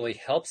actually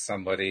help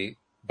somebody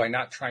by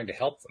not trying to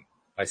help them,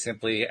 by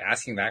simply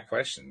asking that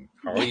question.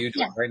 How are you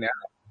doing right now?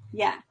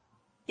 Yeah.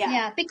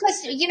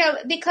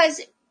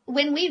 Because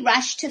when we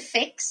rush to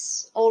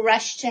fix or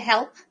rush to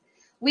help,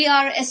 we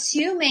are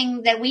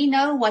assuming that we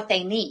know what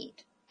they need,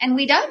 and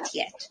we don't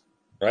yet.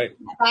 Right.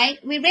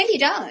 We really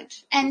don't.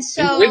 And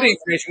so with the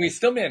information, we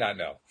still may not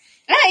know.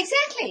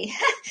 Exactly.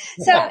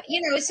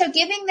 So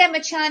giving them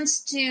a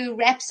chance to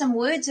wrap some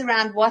words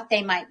around what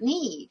they might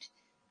need.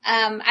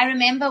 I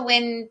remember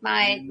when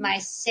my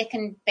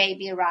second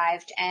baby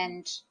arrived,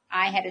 and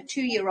I had a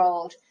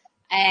 2-year-old,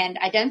 and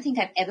I don't think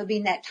I've ever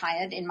been that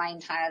tired in my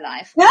entire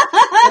life.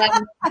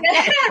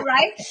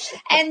 Right?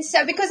 And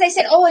so because they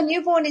said, a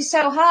newborn is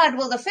so hard.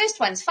 Well, the first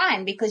one's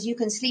fine because you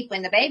can sleep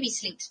when the baby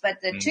sleeps, but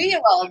the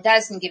 2-year-old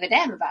doesn't give a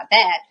damn about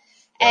that.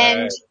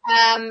 Right.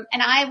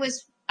 And I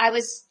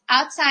was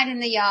outside in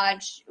the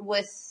yard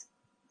with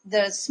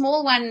the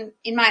small one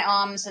in my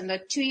arms and the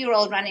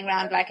 2-year-old running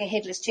around like a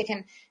headless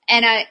chicken.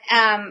 And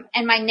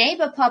and my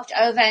neighbor popped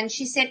over and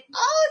she said,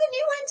 "Oh, the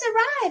new one's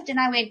arrived." And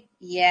I went,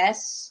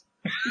 "Yes."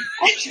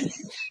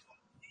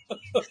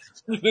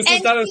 This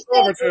is not a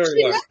celebratory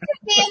She one. looked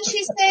at me and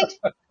she said,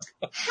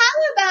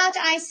 "How about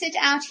I sit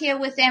out here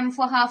with them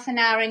for half an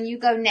hour and you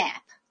go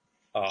nap?"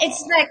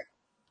 It's like,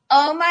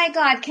 oh my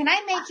God, can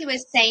I make you a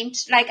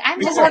saint? Like, I'm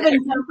just going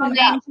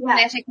to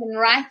Vatican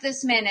right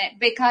this minute,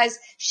 because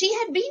she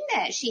had been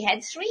there. She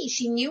had 3.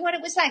 She knew what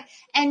it was like.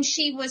 And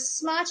she was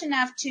smart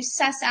enough to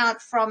suss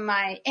out from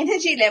my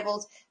energy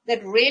levels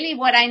that really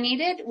what I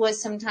needed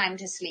was some time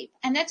to sleep.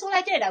 And that's all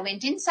I did. I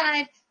went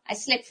inside, I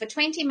slept for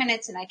 20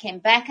 minutes, and I came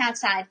back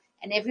outside,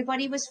 and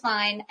everybody was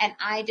fine. And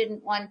I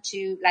didn't want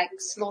to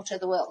slaughter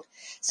the world.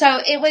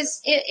 So it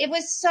was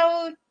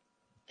so,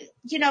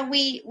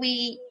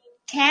 we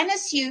can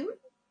assume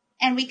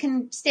and we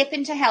can step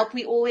in to help.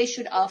 We always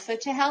should offer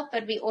to help,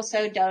 but we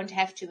also don't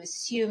have to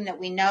assume that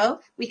we know.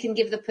 We can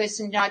give the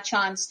person a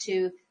chance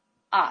to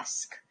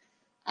ask.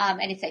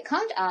 And if they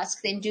can't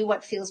ask, then do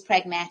what feels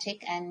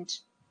pragmatic and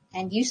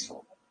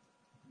useful.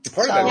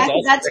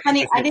 That's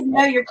funny. I didn't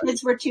know your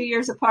kids were 2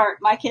 years apart.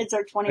 My kids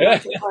are 20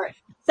 months apart.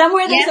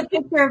 Somewhere there's a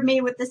picture of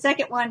me with the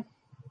second one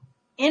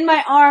in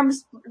my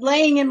arms,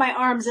 laying in my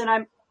arms,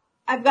 and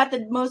I've got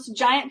the most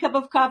giant cup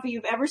of coffee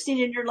you've ever seen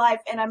in your life,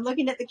 and I'm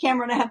looking at the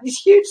camera and I have these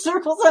huge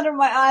circles under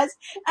my eyes.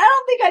 I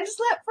don't think I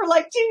slept for 2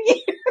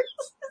 years.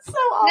 It's so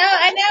awful. No,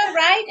 I know,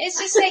 right? It's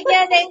just like,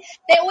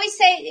 they always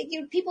say,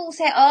 people will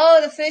say,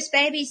 "Oh, the first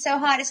baby is so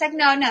hard." It's like,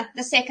 no,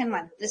 the second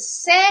one. The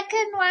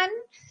second one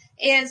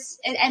is,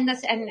 and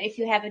if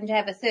you happen to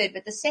have a third,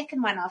 but the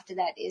second one after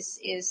that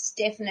is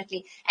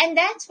definitely, and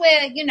that's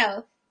where,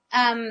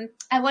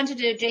 I wanted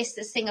to address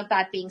this thing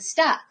about being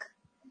stuck.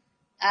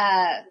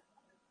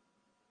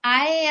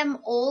 I am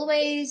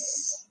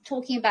always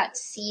talking about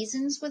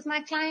seasons with my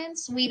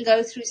clients. We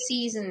go through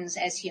seasons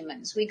as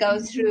humans. We go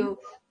through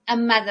a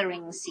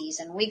mothering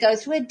season. We go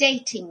through a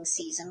dating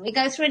season. We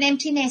go through an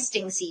empty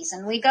nesting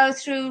season. We go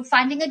through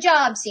finding a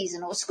job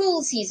season or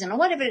school season or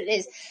whatever it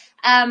is.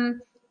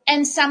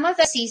 And some of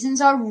the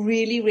seasons are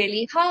really,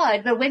 really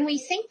hard. But when we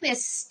think we're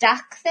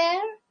stuck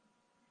there,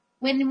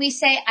 when we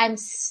say I'm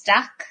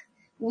stuck,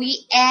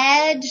 we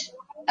add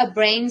a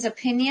brain's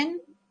opinion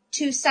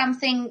to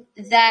something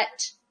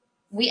that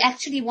we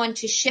actually want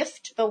to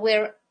shift, but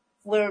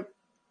we're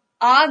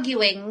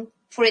arguing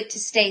for it to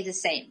stay the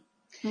same.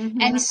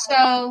 Mm-hmm. And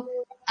so,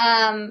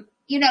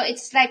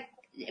 it's like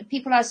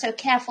people are so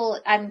careful.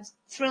 I'm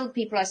thrilled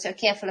people are so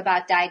careful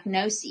about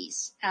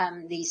diagnoses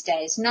these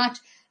days. Not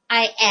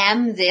I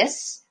am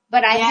this,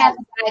 but I have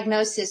a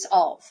diagnosis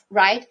of,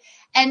 right?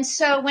 And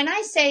so when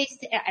I say,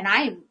 and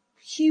I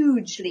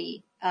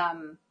hugely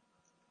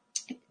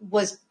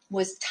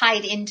was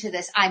tied into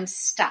this, I'm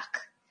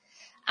stuck.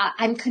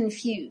 I'm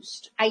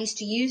confused. I used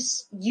to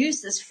use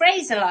this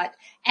phrase a lot.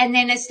 And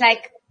then it's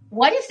like,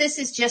 what if this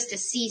is just a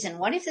season?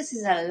 What if this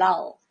is a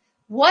lull?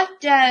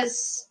 What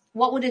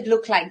would it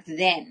look like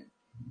then?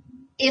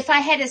 If I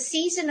had a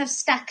season of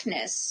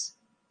stuckness,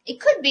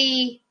 it could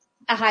be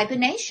a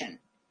hibernation.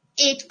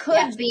 It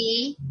could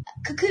be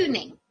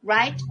cocooning,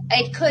 right?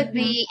 It could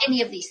be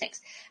any of these things.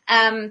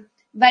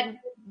 But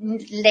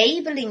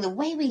labeling, the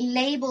way we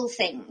label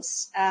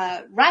things,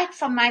 right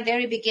from my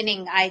very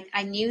beginning,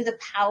 I knew the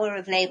power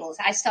of labels.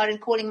 I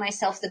started calling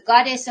myself the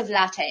goddess of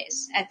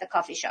lattes at the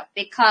coffee shop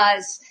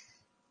because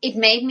it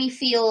made me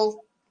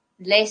feel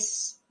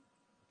less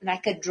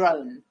like a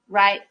drone,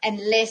 right? And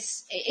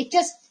less,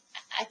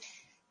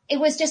 it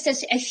was just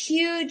a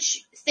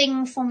huge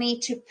thing for me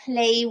to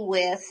play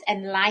with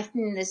and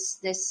lighten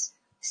this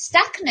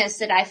stuckness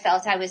that I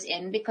felt I was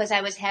in because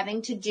I was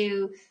having to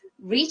do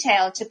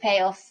retail to pay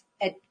off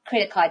a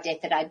credit card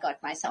debt that I'd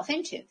got myself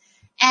into.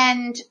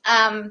 And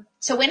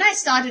so when I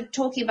started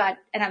talking about,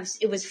 and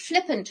it was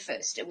flippant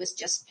first, it was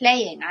just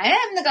playing. I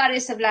am the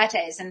goddess of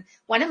lattes. And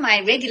one of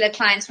my regular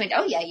clients went,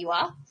 oh yeah, you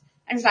are.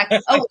 And it's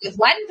like, oh, if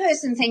one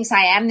person thinks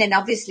I am, then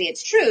obviously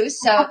it's true.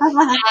 So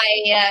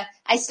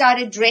I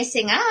started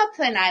dressing up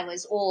and I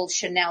was all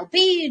Chanel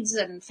beads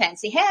and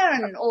fancy hair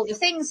and all the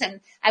things.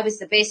 And I was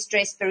the best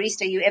dressed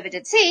barista you ever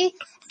did see.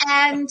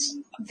 And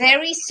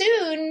very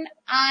soon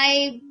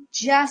I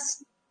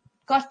just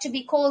got to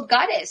be called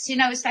goddess. You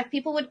know, it's like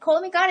people would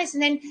call me goddess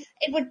and then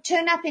it would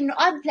turn up in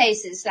odd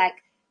places like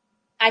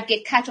I'd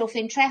get cut off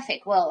in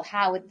traffic. Well,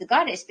 how would the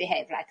goddess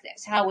behave like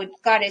this? How would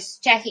goddess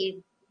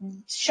Jackie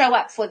show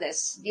up for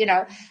this, you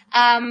know?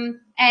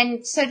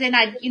 And so then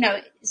I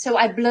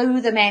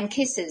blew the man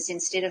kisses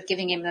instead of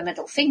giving him the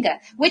middle finger,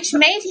 which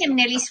made him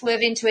nearly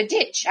swerve into a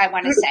ditch, I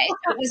want to say.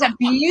 It was a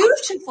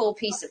beautiful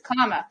piece of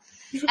karma.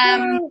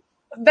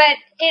 But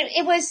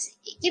it was,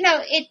 you know,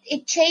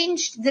 it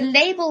changed the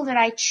label that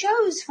I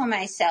chose for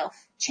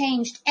myself,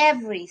 changed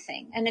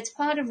everything. And it's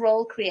part of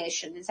role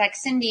creation. It's like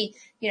Cindy,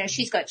 you know,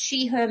 she's got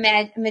she, her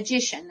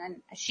magician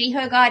and she,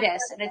 her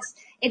goddess. And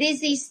it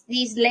is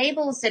these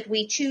labels that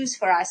we choose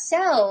for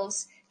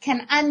ourselves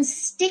can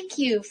unstick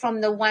you from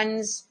the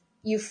ones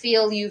you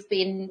feel you've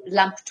been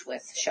lumped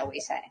with, shall we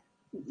say.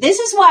 This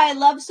is why I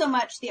love so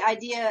much the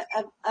idea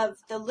of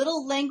the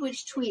little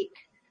language tweak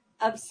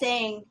of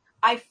saying,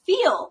 I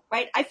feel,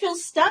 right? I feel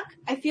stuck.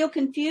 I feel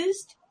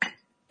confused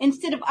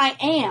instead of I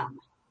am.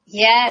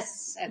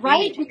 Yes. Agreed.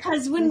 Right?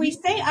 Because when we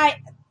say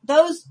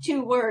those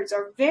two words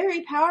are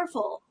very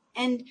powerful.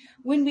 And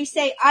when we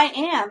say I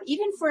am,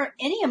 even for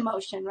any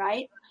emotion,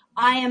 right?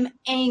 I am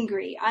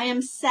angry. I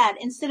am sad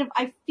instead of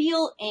I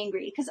feel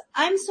angry because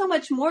I'm so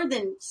much more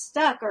than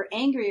stuck or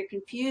angry or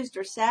confused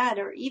or sad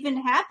or even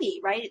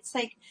happy, right? It's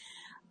like,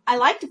 I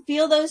like to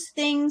feel those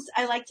things.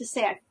 I like to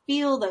say I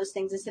feel those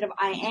things instead of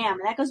I am.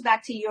 And that goes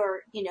back to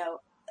your, you know,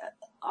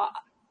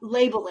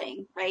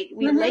 labeling, right?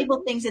 We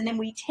label things and then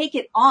we take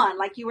it on,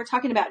 like you were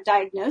talking about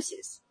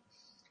diagnosis,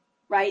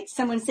 right?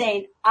 Someone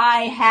saying,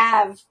 I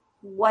have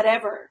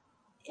whatever.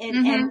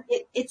 And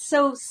it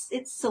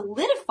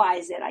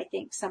solidifies it, I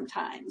think,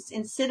 sometimes,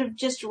 instead of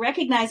just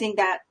recognizing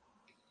that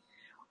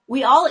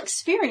we all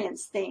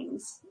experience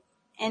things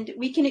and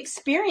we can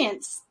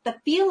experience the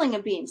feeling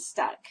of being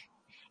stuck.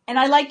 And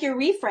I like your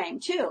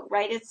reframe too,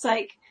 right? It's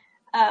like,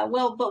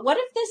 well, but what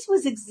if this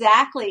was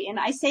exactly, and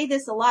I say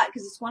this a lot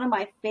because it's one of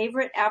my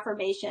favorite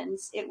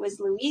affirmations. It was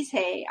Louise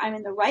Hay, I'm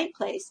in the right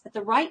place at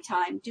the right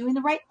time, doing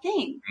the right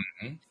thing.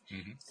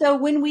 So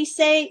when we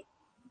say,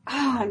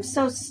 oh, I'm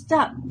so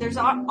stuck, there's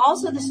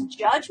also this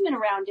judgment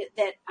around it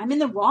that I'm in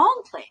the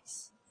wrong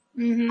place.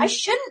 I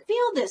shouldn't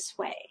feel this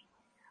way.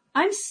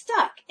 I'm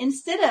stuck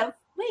instead of,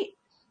 wait,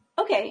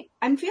 okay,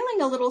 I'm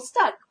feeling a little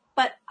stuck,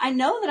 but I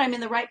know that I'm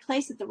in the right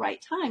place at the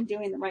right time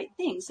doing the right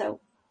thing. So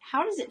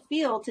how does it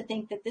feel to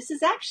think that this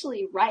is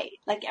actually right?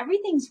 Like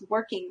everything's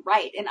working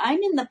right. And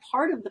I'm in the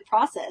part of the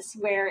process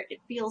where it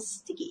feels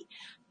sticky,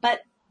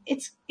 but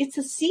it's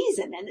a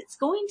season and it's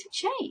going to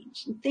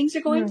change and things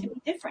are going to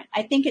be different.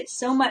 I think it's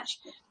so much,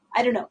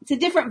 I don't know, it's a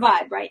different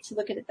vibe, right? To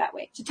look at it that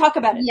way, to talk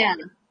about it. Yeah.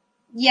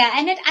 Yeah,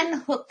 and it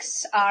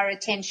unhooks our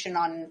attention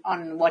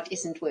on what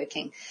isn't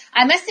working.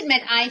 I must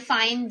admit, I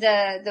find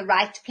the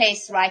right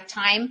place, right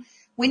time.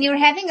 When you're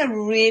having a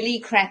really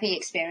crappy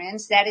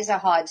experience, that is a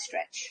hard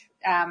stretch.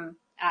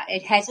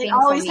 It has been for me.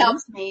 It always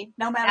helps me,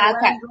 no matter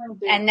where I'm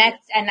going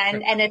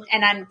to.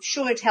 And I'm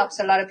sure it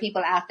helps a lot of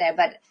people out there,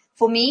 but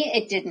for me,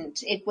 it didn't.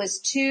 It was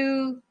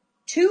too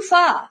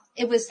far.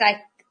 It was like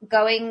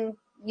going,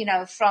 you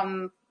know,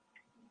 from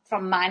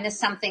minus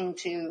something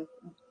to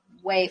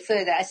way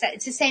further.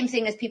 It's the same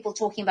thing as people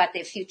talking about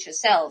their future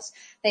selves.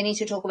 They need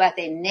to talk about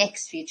their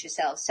next future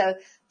selves. So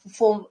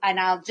and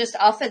I'll just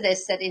offer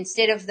this, that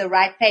instead of the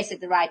right place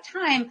at the right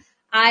time,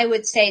 I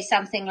would say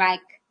something like,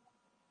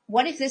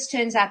 what if this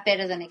turns out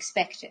better than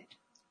expected?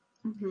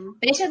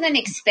 Better than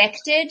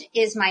expected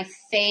is my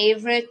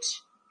favorite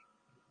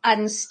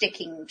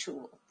unsticking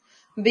tool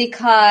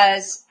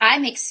because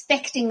I'm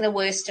expecting the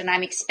worst and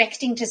I'm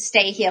expecting to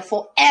stay here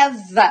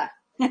forever,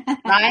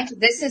 right?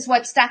 This is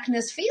what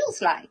stuckness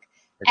feels like.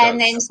 And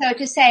then so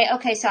to say,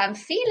 okay, so I'm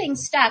feeling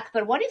stuck,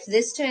 but what if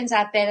this turns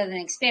out better than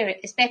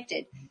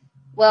expected?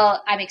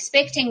 Well, I'm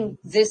expecting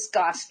this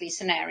ghastly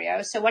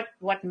scenario. So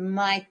what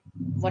might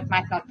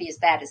not be as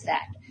bad as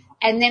that?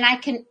 And then I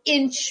can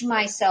inch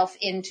myself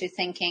into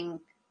thinking,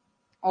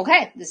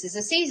 okay, this is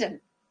a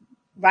season.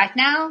 Right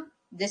now,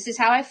 this is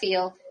how I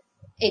feel.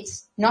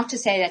 It's not to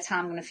say that's how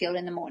I'm going to feel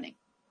in the morning.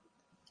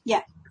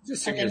 Yeah.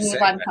 Interesting And then you're move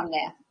saying on that. from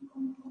there.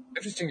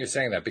 Interesting you're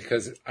saying that,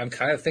 because I'm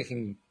kind of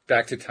thinking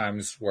back to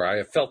times where I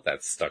have felt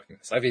that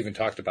stuckness. I've even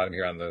talked about it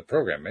here on the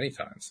program many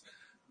times.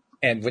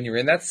 And when you're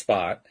in that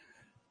spot,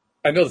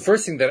 I know the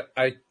first thing that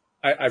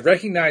I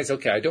recognize,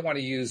 okay, I don't want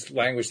to use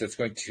language that's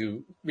going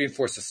to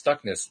reinforce the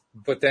stuckness,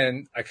 but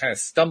then I kind of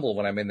stumble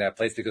when I'm in that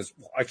place because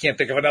I can't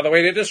think of another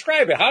way to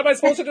describe it. How am I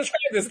supposed to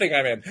describe this thing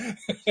I'm in?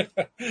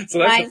 So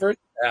that's the first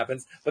thing that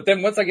happens. But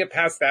then once I get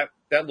past that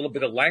little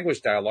bit of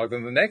language dialogue,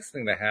 then the next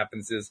thing that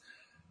happens is,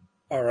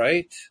 all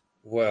right,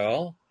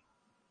 well,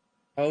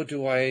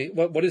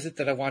 what is it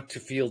that I want to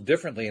feel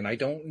differently? And I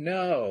don't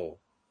know.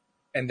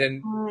 And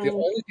then the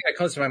only thing that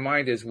comes to my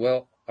mind is,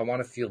 well, I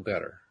want to feel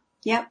better.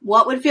 Yep.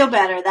 What would feel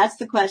better? That's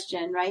the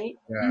question, right?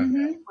 Yeah.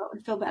 Mm-hmm. What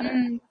would feel better?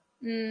 And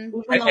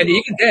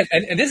even then,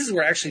 and this is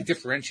where actually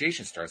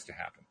differentiation starts to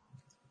happen,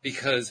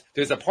 because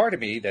there's a part of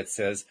me that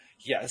says,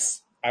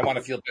 yes, I want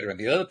to feel better. And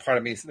the other part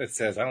of me that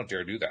says, I don't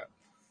dare do that.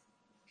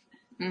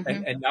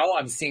 Mm-hmm. And now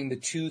I'm seeing the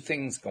two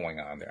things going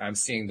on there. I'm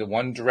seeing the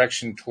one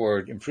direction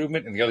toward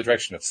improvement and the other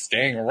direction of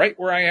staying right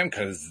where I am,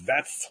 because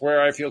that's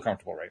where I feel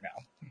comfortable right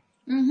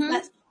now. Mm-hmm.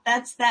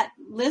 That's that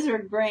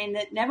lizard brain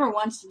that never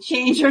wants to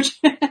change or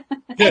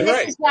and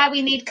this is why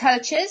we need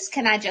coaches.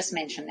 Can I just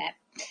mention that?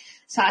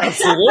 So,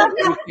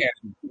 absolutely.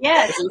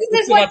 Yes.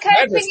 This is what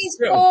coaching is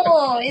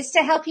for, is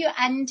to help you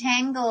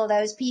untangle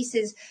those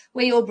pieces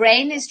where your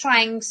brain is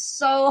trying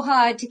so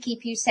hard to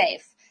keep you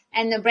safe.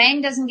 And the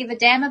brain doesn't give a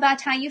damn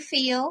about how you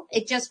feel.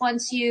 It just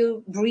wants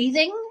you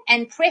breathing,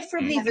 and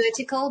preferably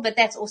vertical, but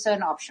that's also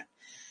an option.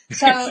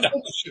 So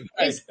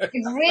it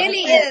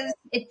really is,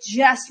 it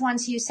just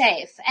wants you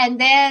safe. And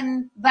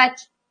then, but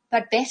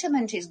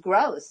betterment is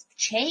growth.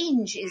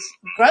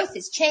 Growth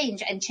is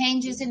change, and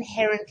change is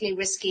inherently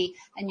risky,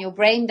 and your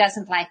brain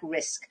doesn't like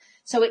risk.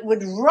 So it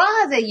would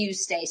rather you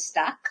stay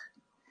stuck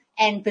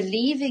and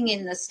believing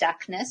in the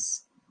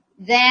stuckness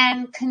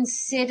than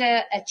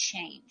consider a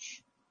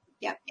change.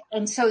 Yep.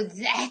 And so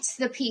that's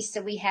the piece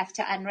that we have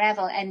to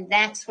unravel. And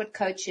that's what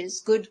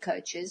good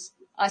coaches,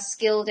 are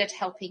skilled at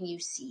helping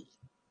you see.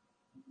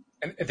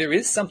 And there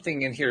is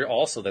something in here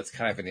also that's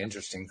kind of an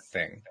interesting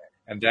thing.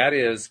 And that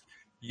is,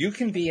 you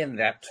can be in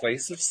that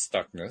place of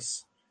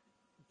stuckness.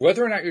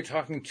 Whether or not you're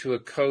talking to a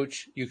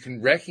coach, you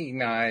can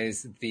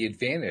recognize the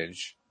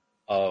advantage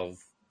of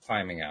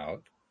climbing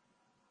out.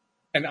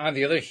 And on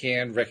the other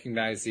hand,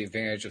 recognize the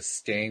advantage of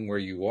staying where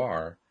you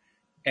are.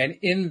 And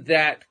in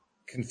that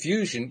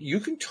confusion,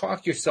 you can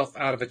talk yourself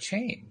out of a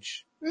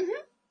change.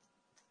 Mm-hmm.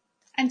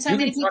 And so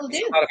many people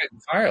do. Out of it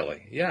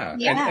entirely, yeah.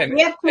 And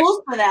we have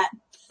tools for that.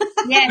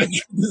 Yes,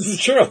 this is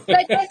true.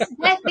 But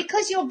that's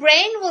because your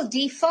brain will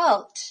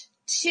default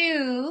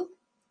to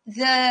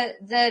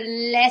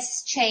the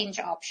less change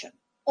option.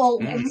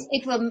 Always,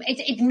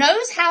 it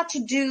knows how to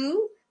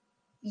do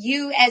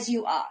you as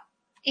you are.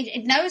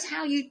 It knows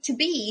how to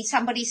be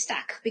somebody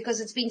stuck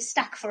because it's been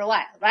stuck for a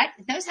while, right?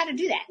 It knows how to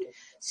do that.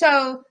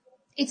 So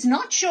it's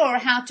not sure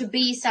how to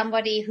be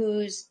somebody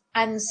who's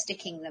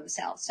unsticking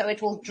themselves. So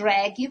it will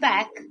drag you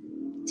back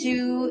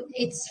to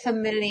its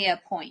familiar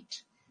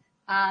point.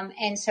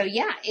 And so,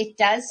 it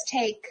does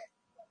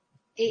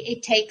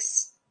it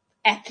takes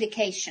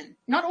application,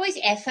 not always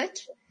effort,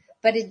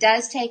 but it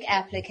does take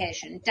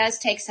application. It does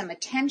take some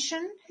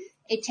attention.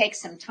 It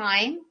takes some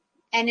time,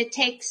 and it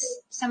takes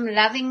some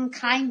loving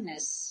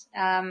kindness,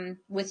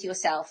 with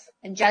yourself,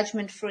 and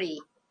judgment free,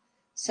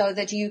 so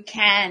that you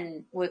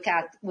can work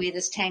out where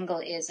this tangle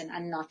is and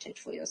unknot it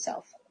for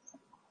yourself.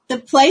 The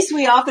place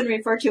we often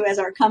refer to as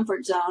our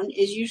comfort zone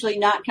is usually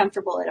not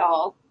comfortable at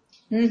all.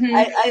 Mm-hmm.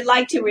 I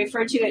like to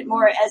refer to it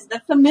more as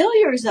the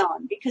familiar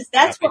zone, because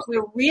that's what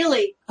we're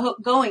really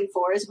going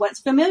for, is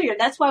what's familiar.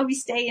 That's why we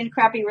stay in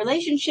crappy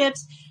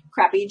relationships,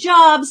 crappy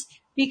jobs,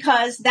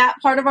 because that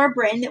part of our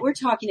brain that we're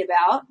talking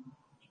about,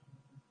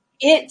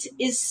 it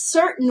is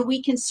certain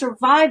we can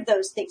survive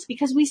those things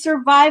because we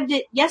survived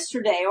it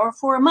yesterday or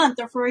for a month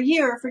or for a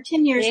year or for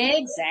 10 years.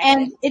 Exactly.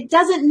 And it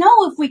doesn't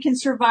know if we can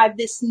survive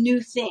this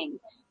new thing.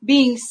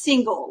 Being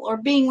single or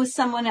being with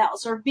someone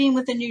else or being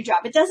with a new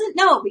job. It doesn't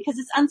know because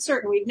it's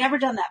uncertain. We've never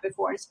done that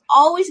before. It's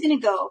always going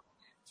to go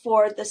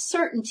for the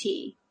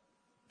certainty,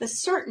 the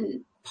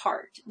certain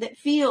part that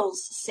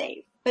feels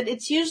safe, but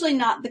it's usually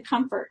not the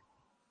comfort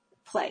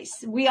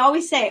place. We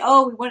always say,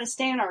 we want to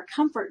stay in our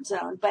comfort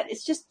zone, but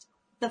it's just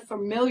the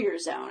familiar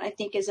zone, I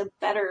think, is a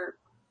better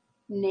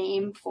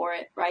name for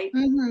it, right?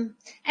 Mm-hmm.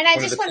 And I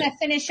just want to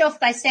finish off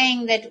by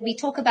saying that we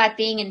talk about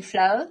being in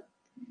flow.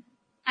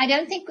 I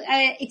don't think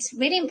it's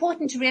really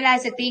important to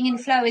realize that being in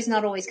flow is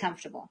not always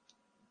comfortable.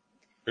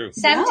 True.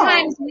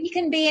 Sometimes we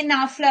can be in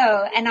our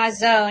flow and our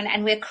zone,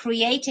 and we're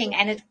creating,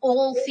 and it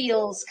all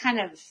feels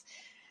kind of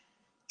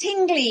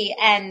tingly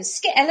and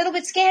a little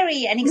bit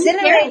scary and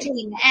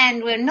exhilarating,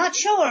 and we're not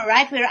sure,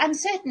 right? We're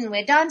uncertain.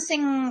 We're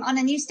dancing on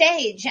a new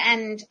stage,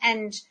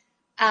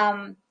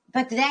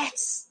 but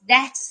that's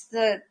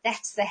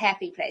the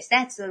happy place.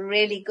 That's a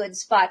really good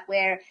spot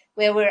where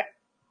we're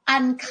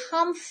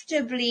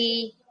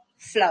uncomfortably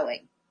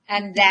flowing.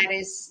 And that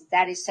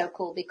is so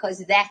cool,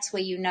 because that's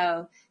where you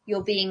know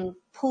you're being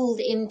pulled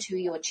into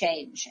your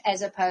change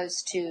as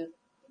opposed to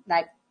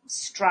like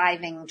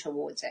striving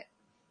towards it.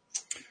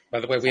 By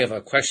the way, we have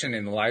a question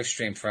in the live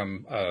stream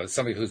from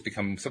somebody who's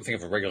become something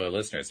of a regular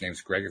listener. His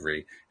name's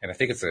Gregory, and I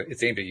think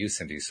it's aimed at you,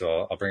 Cindy,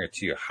 so I'll bring it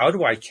to you. How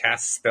do I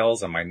cast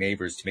spells on my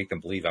neighbors to make them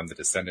believe I'm the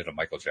descendant of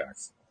Michael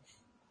Jackson?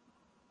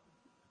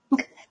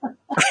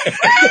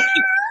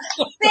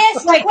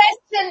 Best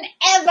question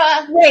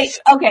ever. Wait,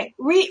 okay,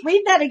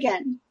 read that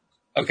again.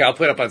 Okay, I'll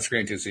put it up on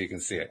screen too so you can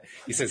see it.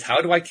 He says,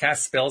 how do I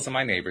cast spells on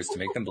my neighbors to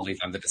make them believe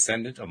I'm the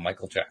descendant of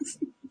Michael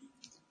Jackson?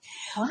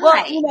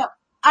 Why? Well,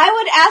 I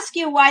would ask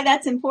you why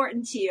that's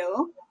important to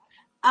you.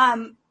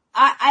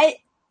 I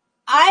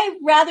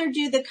rather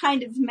do the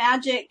kind of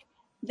magic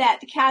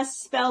that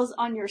casts spells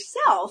on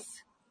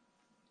yourself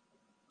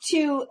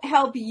to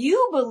help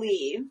you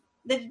believe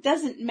that it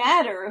doesn't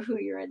matter who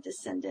you're a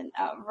descendant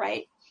of,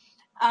 right?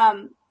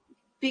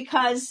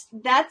 Because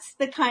that's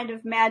the kind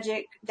of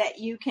magic that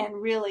you can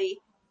really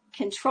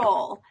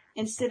control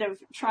instead of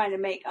trying to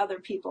make other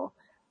people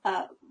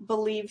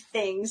believe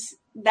things.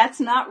 That's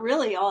not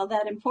really all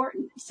that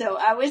important. So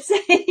I would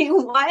say,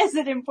 why is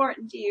it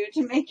important to you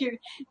to make your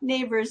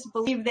neighbors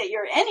believe that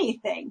you're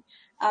anything?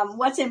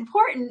 What's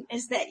important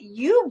is that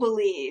you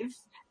believe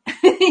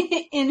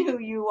in who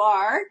you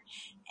are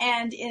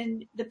and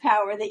in the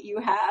power that you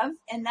have.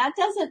 And that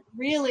doesn't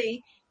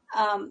really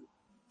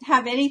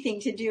have anything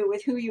to do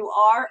with who you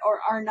are or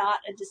are not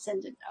a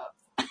descendant of.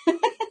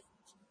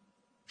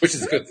 Which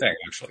is a good thing,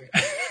 actually.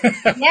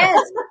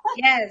 Yes.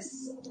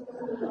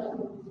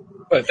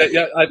 But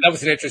that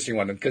was an interesting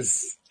one,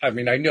 because I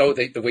mean, I know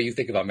that the way you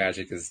think about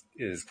magic is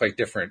quite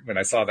different. When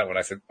I saw that one,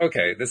 I said,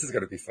 okay, this is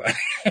going to be fun.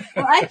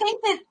 Well, I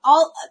think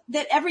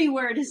that every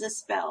word is a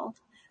spell.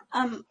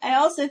 I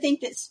also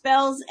think that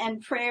spells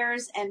and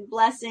prayers and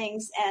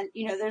blessings and,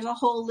 there's a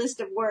whole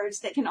list of words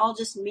that can all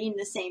just mean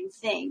the same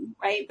thing,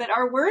 right? But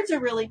our words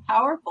are really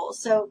powerful.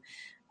 So,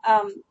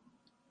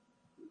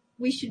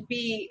 we should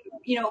be,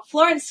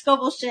 Florence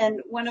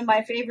Scovel-Shinn, one of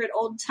my favorite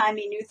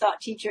old-timey New Thought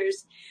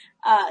teachers,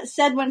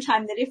 said one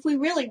time that if we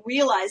really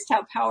realized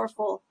how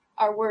powerful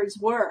our words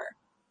were,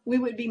 we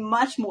would be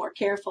much more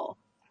careful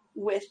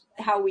with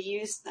how we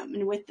use them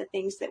and with the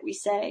things that we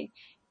say.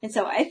 And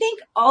so I think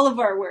all of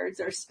our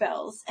words are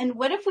spells. And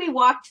what if we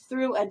walked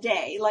through a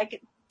day,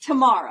 like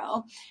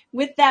tomorrow,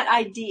 with that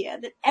idea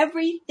that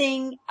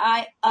everything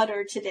I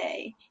utter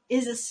today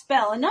is a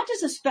spell, and not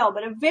just a spell,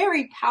 but a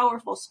very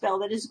powerful spell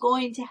that is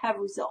going to have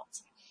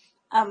results?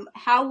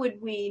 How would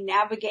we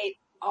navigate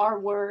our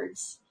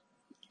words?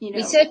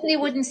 We certainly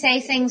wouldn't say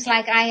things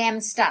like, I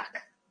am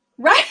stuck.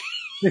 Right.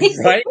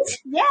 Right?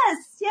 Yes,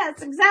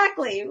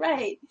 exactly.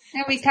 Right.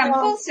 And we come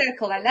full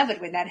circle. I love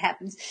it when that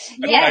happens.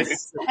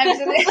 Yes,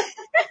 absolutely.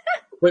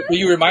 But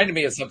you reminded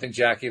me of something,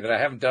 Jackie, that I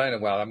haven't done in a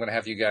while. I'm going to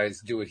have you guys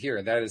do it here,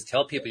 and that is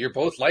tell people you're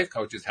both life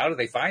coaches. How do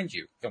they find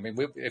you? I mean,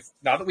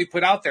 now that we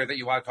put out there that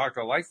you want to talk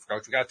to a life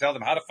coach, we got to tell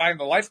them how to find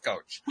the life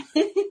coach.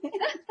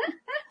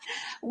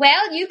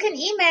 Well, you can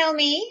email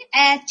me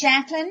at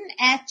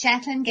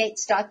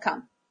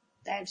jacqueline@jacquelinegates.com.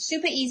 That's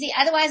super easy.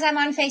 Otherwise, I'm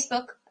on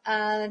Facebook,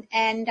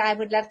 and I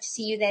would love to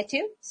see you there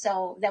too.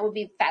 So that would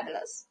be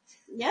fabulous.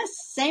 Yes,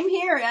 same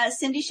here.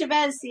 Cindy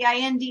Chavez,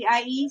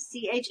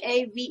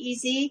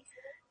 CINDIECHAVEZ.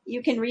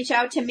 You can reach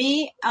out to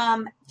me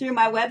through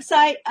my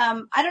website.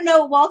 I don't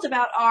know, Walt,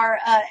 about our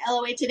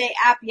LOA Today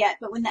app yet,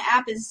 but when the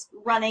app is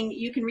running,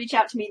 you can reach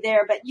out to me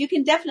there. But you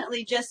can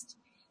definitely just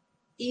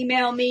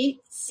email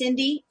me,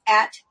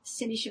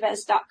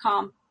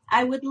 Cindy@CindyChavez.com.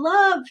 I would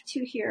love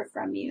to hear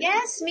from you.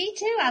 Yes, me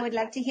too. I would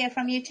love to hear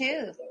from you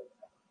too.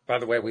 By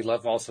the way, we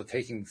love also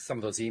taking some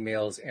of those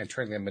emails and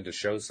turning them into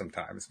shows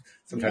sometimes.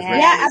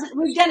 Yeah,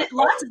 we've done it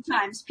lots of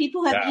times.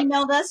 People have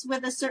emailed us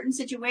with a certain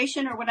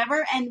situation or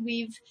whatever, and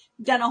we've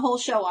done a whole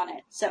show on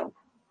it. So,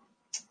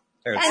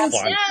 fun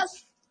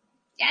stuff.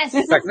 Yes.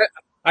 In fact,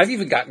 I've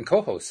even gotten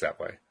co-hosts that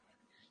way.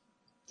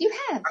 You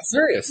have? I'm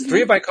serious.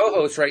 3 of my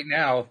co-hosts right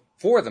now,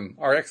 4 of them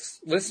are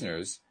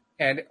ex-listeners,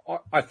 and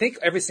I think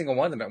every single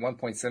one of them at one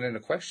point sent in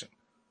a question,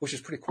 which is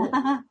pretty cool.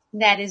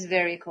 That is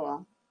very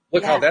cool.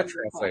 Look how that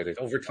translated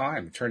over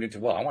time. It turned into,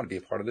 well, I want to be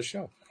a part of the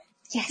show.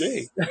 Yes.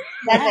 Yay.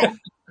 Love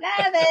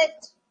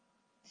it.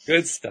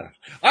 Good stuff.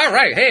 All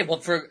right. Hey, well,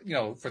 for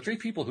 3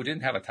 people who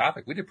didn't have a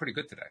topic, we did pretty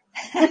good today.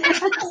 We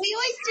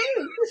always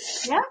do.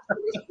 Yeah.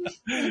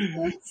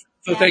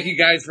 So thank you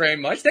guys very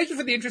much. Thank you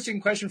for the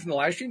interesting question from the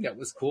live stream. That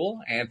was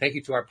cool. And thank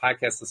you to our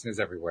podcast listeners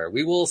everywhere.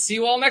 We will see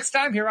you all next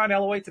time here on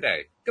LOA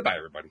Today. Goodbye,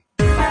 everybody.